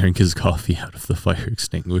going to drink his coffee out of the fire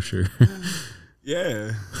extinguisher.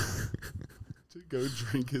 Yeah. To go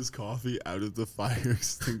drink his coffee out of the fire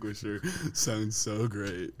extinguisher sounds so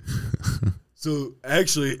great. So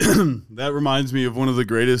actually, that reminds me of one of the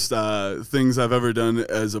greatest things I've ever done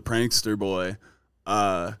as a prankster boy.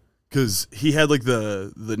 Because he had like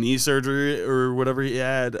the knee surgery or whatever he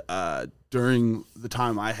had during the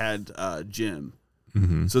time I had gym.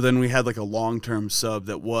 Mm-hmm. So then we had like a long-term sub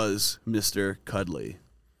that was Mr. Cuddly.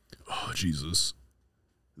 Oh, Jesus.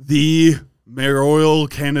 The mayoral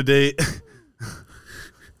candidate,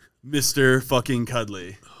 Mr. fucking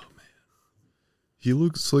Cuddly. Oh, man. He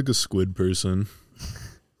looks like a squid person.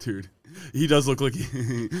 Dude, he does look like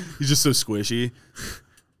he's just so squishy.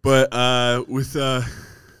 But with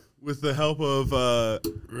the help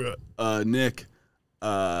of Nick,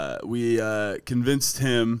 we convinced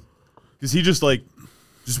him, because he just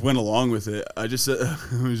went along with it. I just said,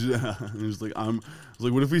 I was like,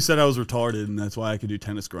 what if we said I was retarded and that's why I could do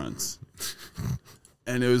tennis grunts?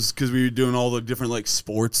 And it was because we were doing all the different like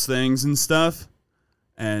sports things and stuff.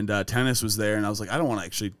 And tennis was there, and I was like, I don't want to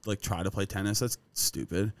actually like try to play tennis. That's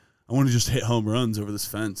stupid. I want to just hit home runs over this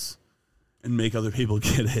fence and make other people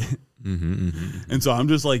get it. Mm-hmm, mm-hmm. And so I'm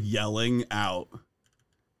just like yelling out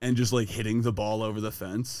and just like hitting the ball over the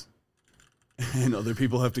fence, and other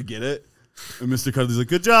people have to get it. And Mr. Cuddly's like,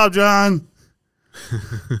 "Good job, John.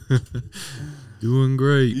 Doing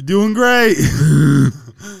great. You're doing great."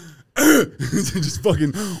 Just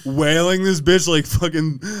fucking wailing this bitch like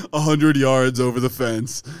fucking 100 yards over the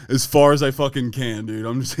fence as far as I fucking can, dude.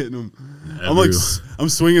 I'm just hitting him. I'm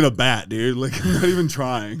swinging a bat, dude. Like, I'm not even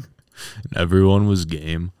trying. Everyone was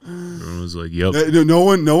game. Everyone was like, "Yep."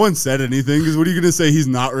 No one said anything, because what are you gonna say? He's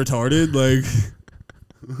not retarded? Like,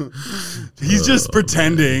 he's just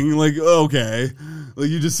pretending. Man. Like, okay, like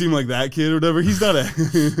you just seem like that kid or whatever. He's not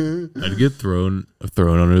a. I'd get thrown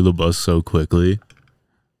under the bus so quickly.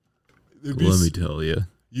 Let me tell you.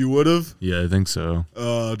 You would have? Yeah, I think so.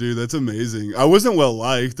 Oh, dude, that's amazing. I wasn't well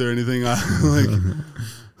liked or anything. I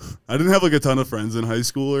didn't have like a ton of friends in high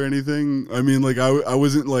school or anything. I mean, like I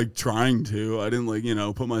wasn't like trying to. I didn't like,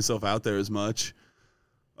 put myself out there as much.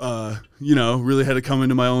 Really had to come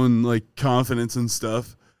into my own like confidence and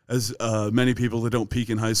stuff, as many people that don't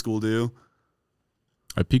peak in high school do.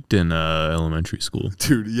 I peaked in elementary school.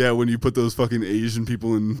 Dude, yeah, when you put those fucking Asian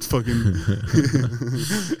people in fucking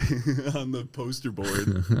on the poster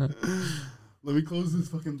board. Let me close this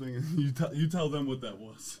fucking thing. You tell them what that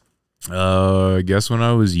was. I guess when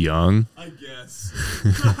I was young. I guess.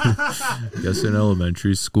 I guess in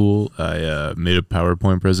elementary school, I made a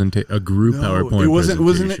PowerPoint presentation, a group PowerPoint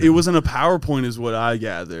presentation. It wasn't a PowerPoint is what I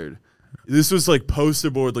gathered. This was like poster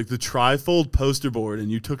board, like the trifold poster board,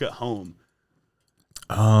 and you took it home.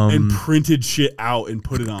 And printed shit out and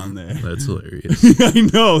put it on there. That's hilarious. I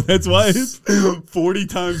know. That's why it's 40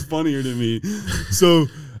 times funnier to me. So,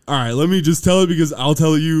 all right, let me just tell it, because I'll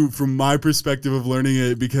tell you from my perspective of learning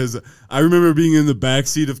it, because I remember being in the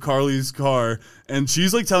backseat of Carly's car, and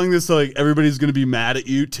she's like telling this to like everybody's going to be mad at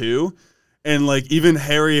you too. And like even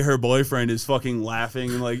Harry, her boyfriend, is fucking laughing.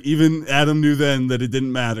 And like even Adam knew then that it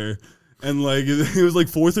didn't matter. And like it was like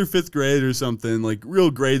 4th or 5th grade or something, like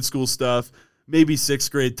real grade school stuff. Maybe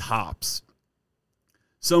 6th grade tops.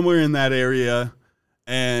 somewhere in that area,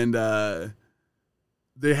 and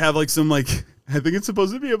they have like some like I think it's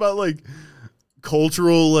supposed to be about like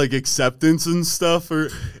cultural like acceptance and stuff, or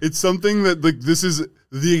it's something that like this is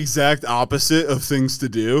the exact opposite of things to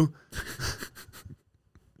do.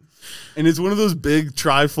 And it's one of those big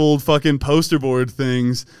trifold fucking poster board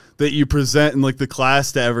things that you present in like the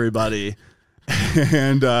class to everybody.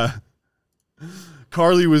 And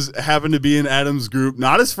Carly happened to be in Adam's group,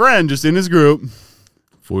 not his friend, just in his group.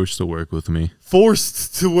 Forced to work with me.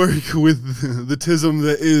 Forced to work with the tism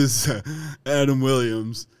that is Adam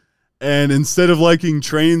Williams. And instead of liking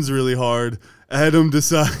trains really hard, Adam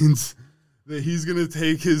decides that he's gonna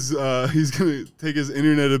take his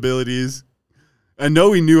internet abilities. I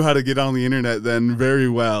know he knew how to get on the internet then very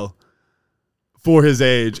well for his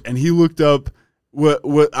age, and he looked up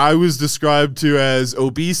what I was described to as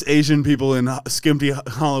obese Asian people in skimpy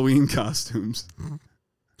Halloween costumes.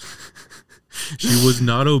 She was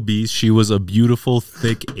not obese. She was a beautiful,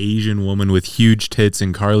 thick Asian woman with huge tits,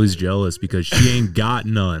 and Carly's jealous because she ain't got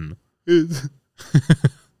none.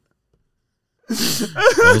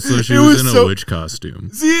 Also, she was in a witch costume.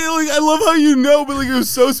 See, like I love how you know, but like it was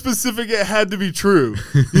so specific, it had to be true.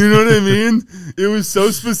 You know what I mean? It was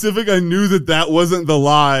so specific, I knew that wasn't the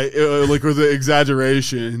lie, like or the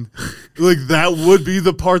exaggeration. Like that would be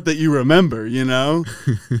the part that you remember, you know.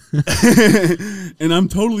 And I'm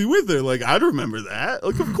totally with her. Like I'd remember that.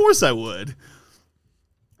 Like of course I would.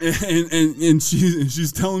 And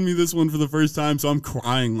she's telling me this one for the first time, so I'm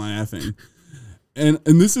crying laughing. And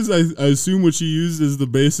this is, I assume, what she used as the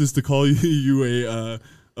basis to call you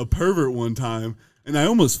a pervert one time. And I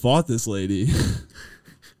almost fought this lady.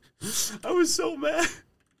 I was so mad.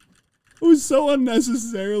 I was so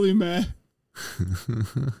unnecessarily mad.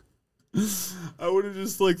 I would have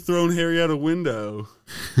just, like, thrown Harry out a window.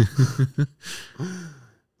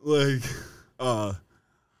 Like,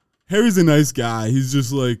 Harry's a nice guy. He's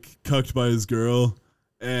just, like, cucked by his girl.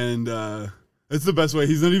 And, that's the best way.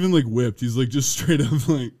 He's not even like whipped. He's like just straight up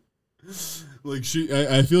like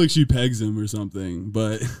I feel like she pegs him or something,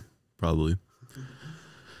 but probably.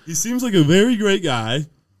 He seems like a very great guy.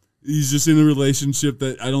 He's just in a relationship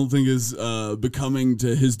that I don't think is becoming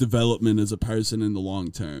to his development as a person in the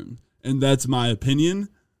long term. And that's my opinion.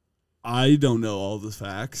 I don't know all the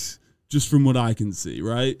facts, just from what I can see,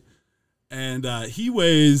 right? And he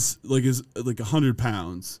weighs like 100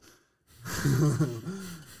 pounds.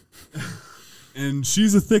 And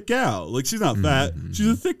she's a thick gal. Like, she's not fat. Mm-hmm. She's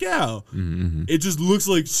a thick gal. Mm-hmm. It just looks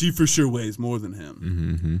like she for sure weighs more than him.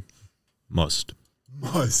 Mm-hmm. Must.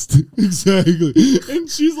 Exactly. And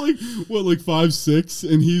she's like, what, like 5'6"?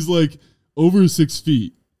 And he's like over 6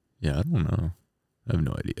 feet. Yeah, I don't know. I have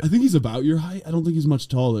no idea. I think he's about your height. I don't think he's much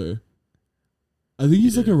taller. I think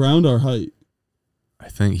he's like around our height. I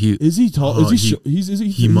think he... Is he tall?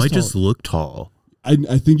 He might just look tall. I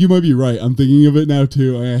think you might be right. I'm thinking of it now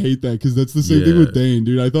too. I hate that because that's the same thing with Dane,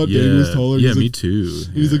 dude. I thought Dane was taller. Yeah, me too.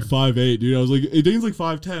 He's like 5'8", dude. I was like, hey, Dane's like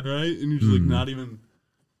 5'10", right? And you're just like not even.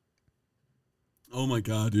 Oh my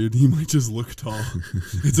god, dude. He might just look tall.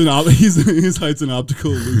 It's his height's an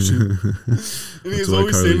optical illusion. And he's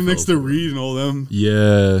always standing next to Reed and all them.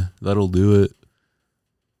 Yeah, that'll do it.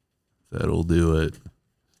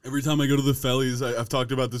 Every time I go to the Fellies, I've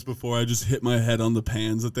talked about this before, I just hit my head on the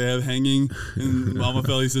pans that they have hanging. And Mama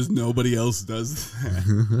Felly says nobody else does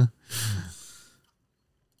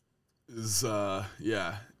that.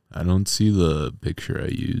 Yeah. I don't see the picture I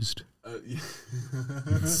used.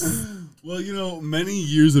 Well, you know, many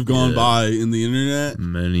years have gone by in the internet.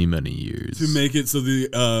 Many years. To make it so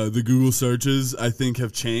the Google searches, I think,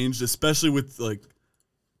 have changed, especially with, like,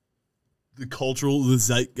 the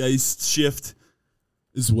zeitgeist shift.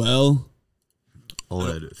 As well. I'll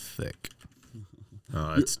edit thick.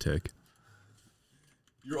 Oh, it's tick.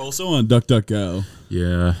 You're also on DuckDuckGo.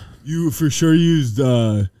 Yeah. You for sure used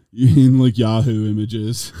in like Yahoo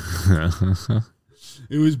images.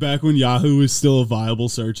 It was back when Yahoo was still a viable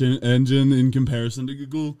search engine in comparison to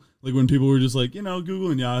Google. Like when people were just like, you know,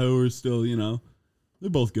 Google and Yahoo are still, you know, they're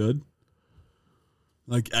both good.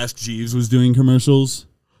 Like Ask Jeeves was doing commercials.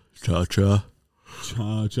 Cha-cha.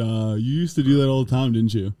 Cha-cha. You used to do that all the time,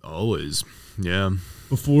 didn't you? Always. Yeah.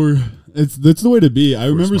 Before, that's the way to be. I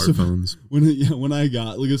remember smartphones. when I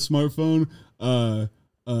got like a smartphone.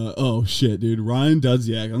 Oh shit, dude. Ryan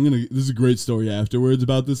Dudziak. This is a great story afterwards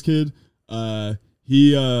about this kid.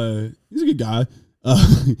 He's a good guy.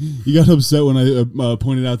 He got upset when I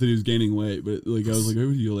pointed out that he was gaining weight, but like I was like,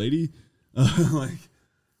 "Are you a lady?" Like,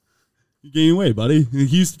 you gaining weight, buddy. And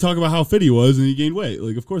he used to talk about how fit he was, and he gained weight.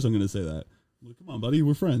 Like, of course I'm going to say that. Like, come on, buddy.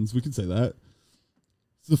 We're friends. We can say that.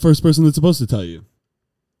 It's the first person that's supposed to tell you.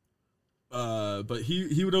 but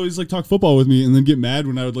he would always like talk football with me and then get mad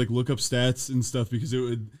when I would like look up stats and stuff because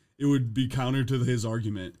it would be counter to his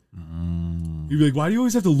argument. He'd be like, "Why do you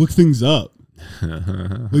always have to look things up?"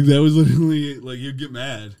 Like that was literally like he'd get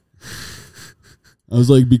mad. I was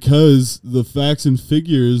like, because the facts and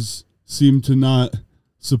figures seem to not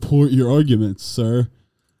support your arguments, sir.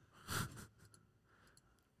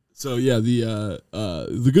 So yeah,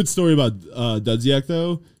 the good story about Dudziak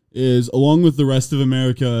though is along with the rest of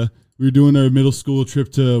America, we were doing our middle school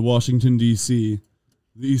trip to Washington D.C.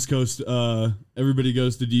 The East Coast, everybody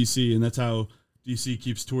goes to D.C. and that's how D.C.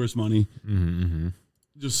 keeps tourist money,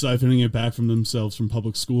 just siphoning it back from themselves from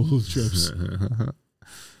public school trips,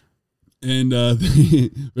 and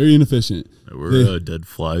very inefficient. There were dead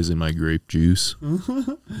flies in my grape juice.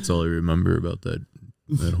 That's all I remember about that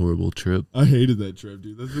horrible trip. I hated that trip,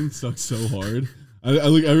 dude. That thing sucked so hard.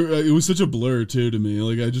 It was such a blur too to me.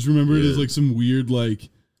 Like I just remember it as like some weird like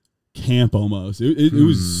camp almost. It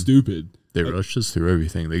was stupid. They rushed us through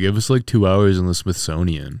everything. They gave us like 2 hours in the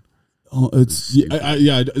Smithsonian. Oh, it's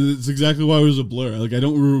it's exactly why it was a blur. Like I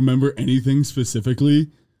don't remember anything specifically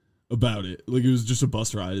about it. Like it was just a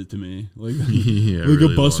bus ride to me. Like like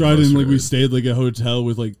really a bus ride, and like we stayed like a hotel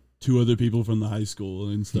with like 2 other people from the high school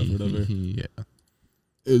and stuff, whatever. Yeah,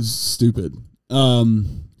 it was stupid. So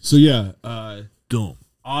yeah, dumb.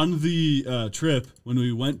 On the trip when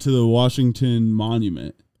we went to the Washington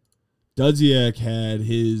Monument, Dudziak had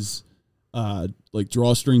his like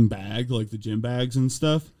drawstring bag, like the gym bags and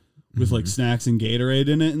stuff, with like snacks and Gatorade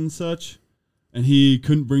in it and such, and he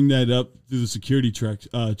couldn't bring that up through the security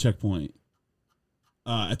checkpoint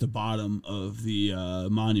at the bottom of the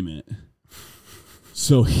monument.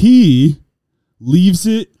 So he leaves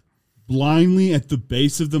it blindly at the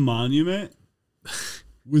base of the monument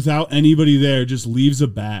without anybody there, just leaves a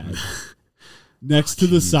bag next to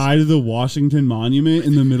the side of the Washington Monument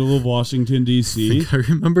in the middle of Washington, D.C. I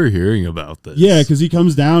remember hearing about this. Yeah, because he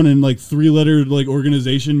comes down and like 3-letter like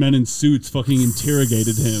organization men in suits fucking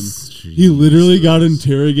interrogated him. Jesus. He literally got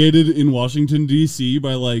interrogated in Washington, D.C.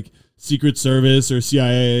 by like Secret Service or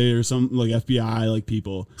CIA or some like FBI like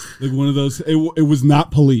people. Like one of those. It was not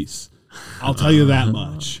police. I'll tell you that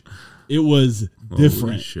much. It was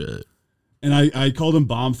different. Holy shit. And I called him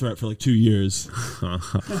bomb threat for like 2 years.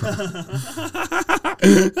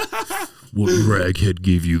 What raghead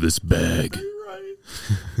gave you this bag? Right.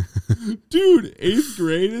 Dude, 8th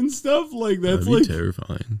grade and stuff? Like that's That'd be like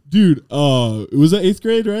terrifying. Dude, it was that 8th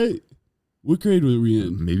grade, right? What grade were we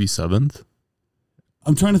in? Maybe 7th?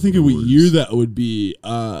 I'm trying to think of what year that would be.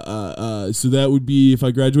 So that would be if I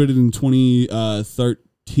graduated in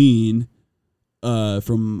 2013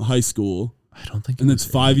 from high school. I don't think. And that's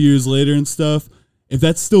 5 years later and stuff. If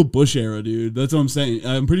that's still Bush era, dude, that's what I'm saying.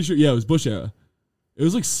 I'm pretty sure. Yeah, it was Bush era. It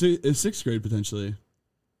was like 6th grade potentially.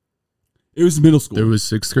 It was middle school. There was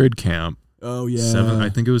 6th grade camp. Oh yeah. I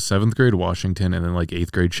think it was 7th grade Washington, and then like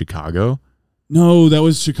 8th grade Chicago. No, that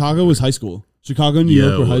was Chicago was high school. Chicago and New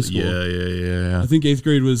York were high school. Yeah. I think 8th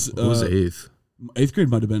grade was. What was 8th? 8th grade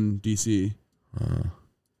might have been DC. I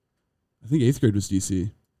think 8th grade was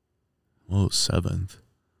DC. Oh, 7th.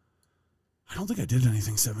 I don't think I did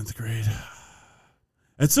anything 7th grade.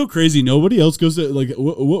 That's so crazy. Nobody else goes to like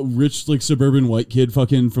what rich like suburban white kid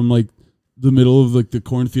fucking from like the middle of like the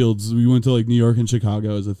cornfields. We went to like New York and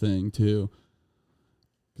Chicago as a thing too.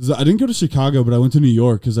 Because I didn't go to Chicago, but I went to New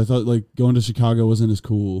York because I thought like going to Chicago wasn't as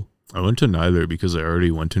cool. I went to neither because I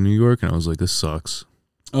already went to New York and I was like, this sucks.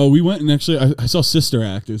 Oh, we went and actually I saw Sister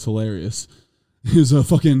Act. It was hilarious. It's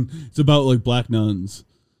about like black nuns.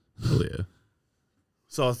 Hell yeah.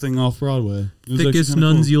 Saw a thing off Broadway. Thickest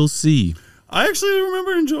nuns you'll see. I actually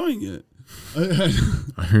remember enjoying it.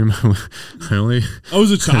 I remember. I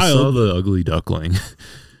was a child. I saw The Ugly Duckling,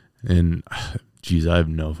 and geez, I have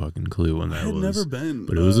no fucking clue when that was. I had never been,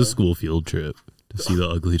 but it was a school field trip to see The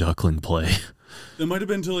Ugly Duckling play. That might have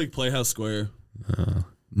been to like Playhouse Square.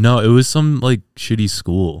 No, it was some like shitty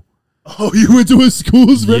school. Oh, you went to a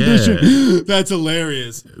school's rendition? That's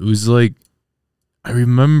hilarious. It was like. I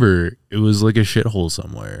remember it was like a shithole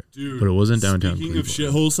somewhere, dude. But it wasn't downtown. Speaking of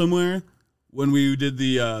shithole somewhere, when we did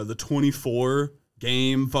the 24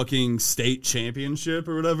 game fucking state championship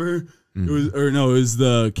or whatever, it was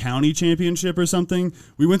the county championship or something.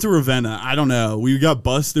 We went to Ravenna. I don't know. We got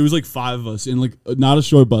bused. There was like 5 of us in like not a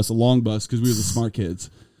short bus, a long bus because we were the smart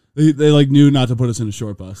kids. They like knew not to put us in a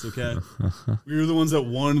short bus, okay? We were the ones that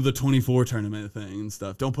won the 24 tournament thing and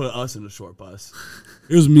stuff. Don't put us in a short bus.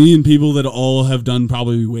 It was me and people that all have done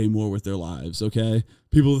probably way more with their lives, okay?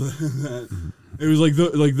 People that it was like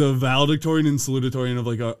the valedictorian and salutatorian of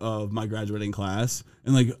like of my graduating class,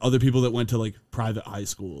 and like other people that went to like private high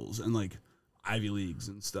schools and like Ivy Leagues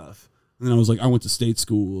and stuff. And then I was like, I went to state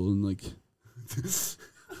school, and like,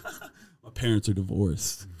 my parents are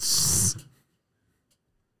divorced.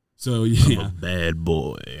 So I'm yeah. a bad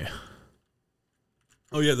boy.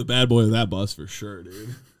 Oh yeah, the bad boy of that bus for sure,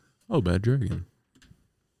 dude. Oh, Bad Dragon.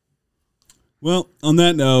 Well, on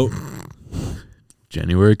that note,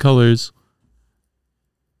 January colors.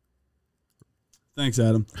 thanks,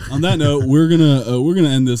 Adam. On that note, we're gonna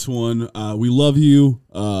end this one. We love you.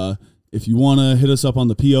 If you want to hit us up on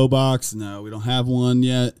the P.O. box, no, we don't have one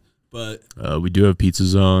yet, but We do have Pizza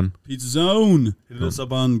Zone. Pizza Zone. Hit us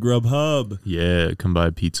up on Grubhub. Yeah, come buy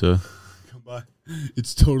pizza. Come by.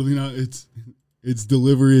 It's totally not. It's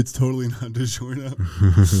delivery. It's totally not DiGiorno.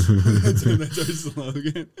 That's our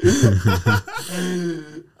slogan.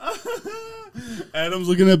 Adam's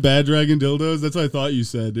looking at Bad Dragon dildos. That's what I thought you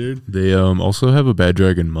said, dude. They also have a Bad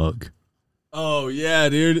Dragon mug. Oh yeah,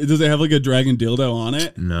 dude. Does it have like a dragon dildo on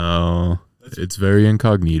it? No, it's very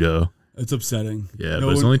incognito. That's upsetting. Yeah, No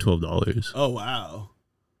but it's one- only $12, Oh wow.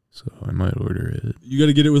 so I might order it. You got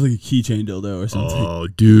to get it with like a keychain dildo or something. Oh,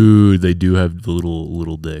 dude, they do have the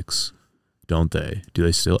little dicks, don't they? Do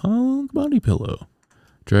they still? Oh, body pillow,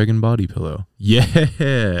 dragon body pillow. Yeah,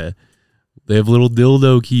 they have little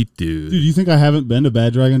dildo keep, dude. Dude, you think I haven't been to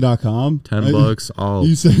baddragon.com? $10. I'll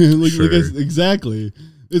You say like, sure. exactly.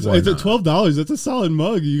 It's Why at not? $12. That's a solid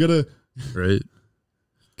mug. You gotta right.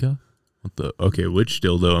 Go. What the? Okay, which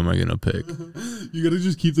dildo am I gonna pick?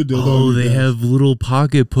 just keep the dildo. Oh, on your they desk. have little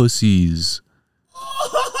pocket pussies.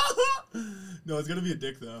 No, it's gonna be a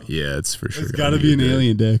dick though. Yeah, it's for sure. It's gonna gotta be a an dick.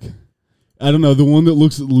 alien dick. I don't know, the one that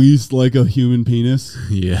looks least like a human penis.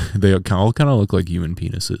 Yeah, they all kind of look like human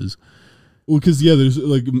penises. Well, because there's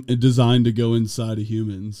like designed to go inside of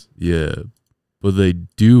humans. Yeah, but they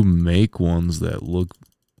do make ones that look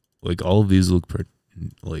like all of these look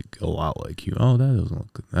like a lot like you. Oh, that doesn't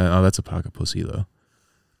look. Oh, that's a pocket pussy though.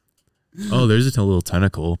 Oh, there's a little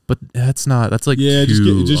tentacle, but that's not. That's like Yeah,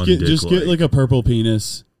 too just get undick-like. like a purple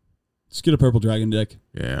penis. Just get a purple dragon dick,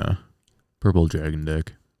 Yeah, purple dragon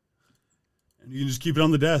dick. and you can just keep it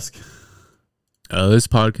on the desk. This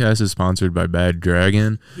podcast is sponsored by Bad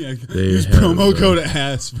Dragon. Yeah, They use have, promo code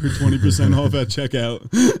ASS for 20% off at checkout.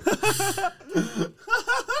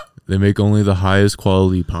 They make only the highest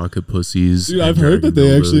quality pocket pussies. Dude, and I've heard that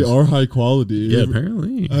dragon they actually dildos. are high quality. Yeah,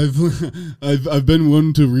 apparently. I've been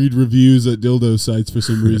one to read reviews at dildo sites for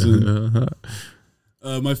some reason.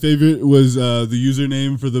 My favorite was the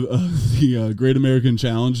username for the Great American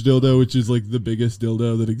Challenge dildo, which is like the biggest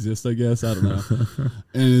dildo that exists, I guess. I don't know.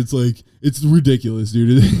 And it's like, it's ridiculous,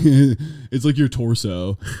 dude. It's like your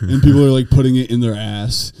torso, and people are like putting it in their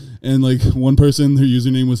ass. And like one person, their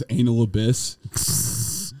username was Anal Abyss.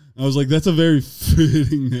 I was like, that's a very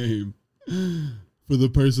fitting name for the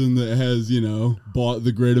person that has, bought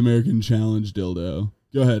the Great American Challenge dildo.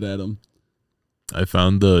 Go ahead, Adam. I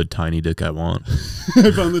found the tiny dick I want.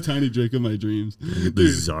 I found the tiny dick of my dreams. The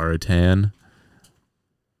Zaratan.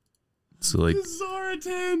 It's like The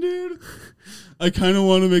Zaratan, dude. I kind of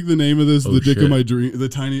want to make the name of this Oh, the dick shit. of my dream,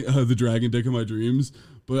 the dragon dick of my dreams,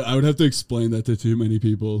 but I would have to explain that to too many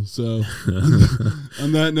people. So,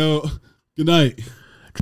 on that note, good night.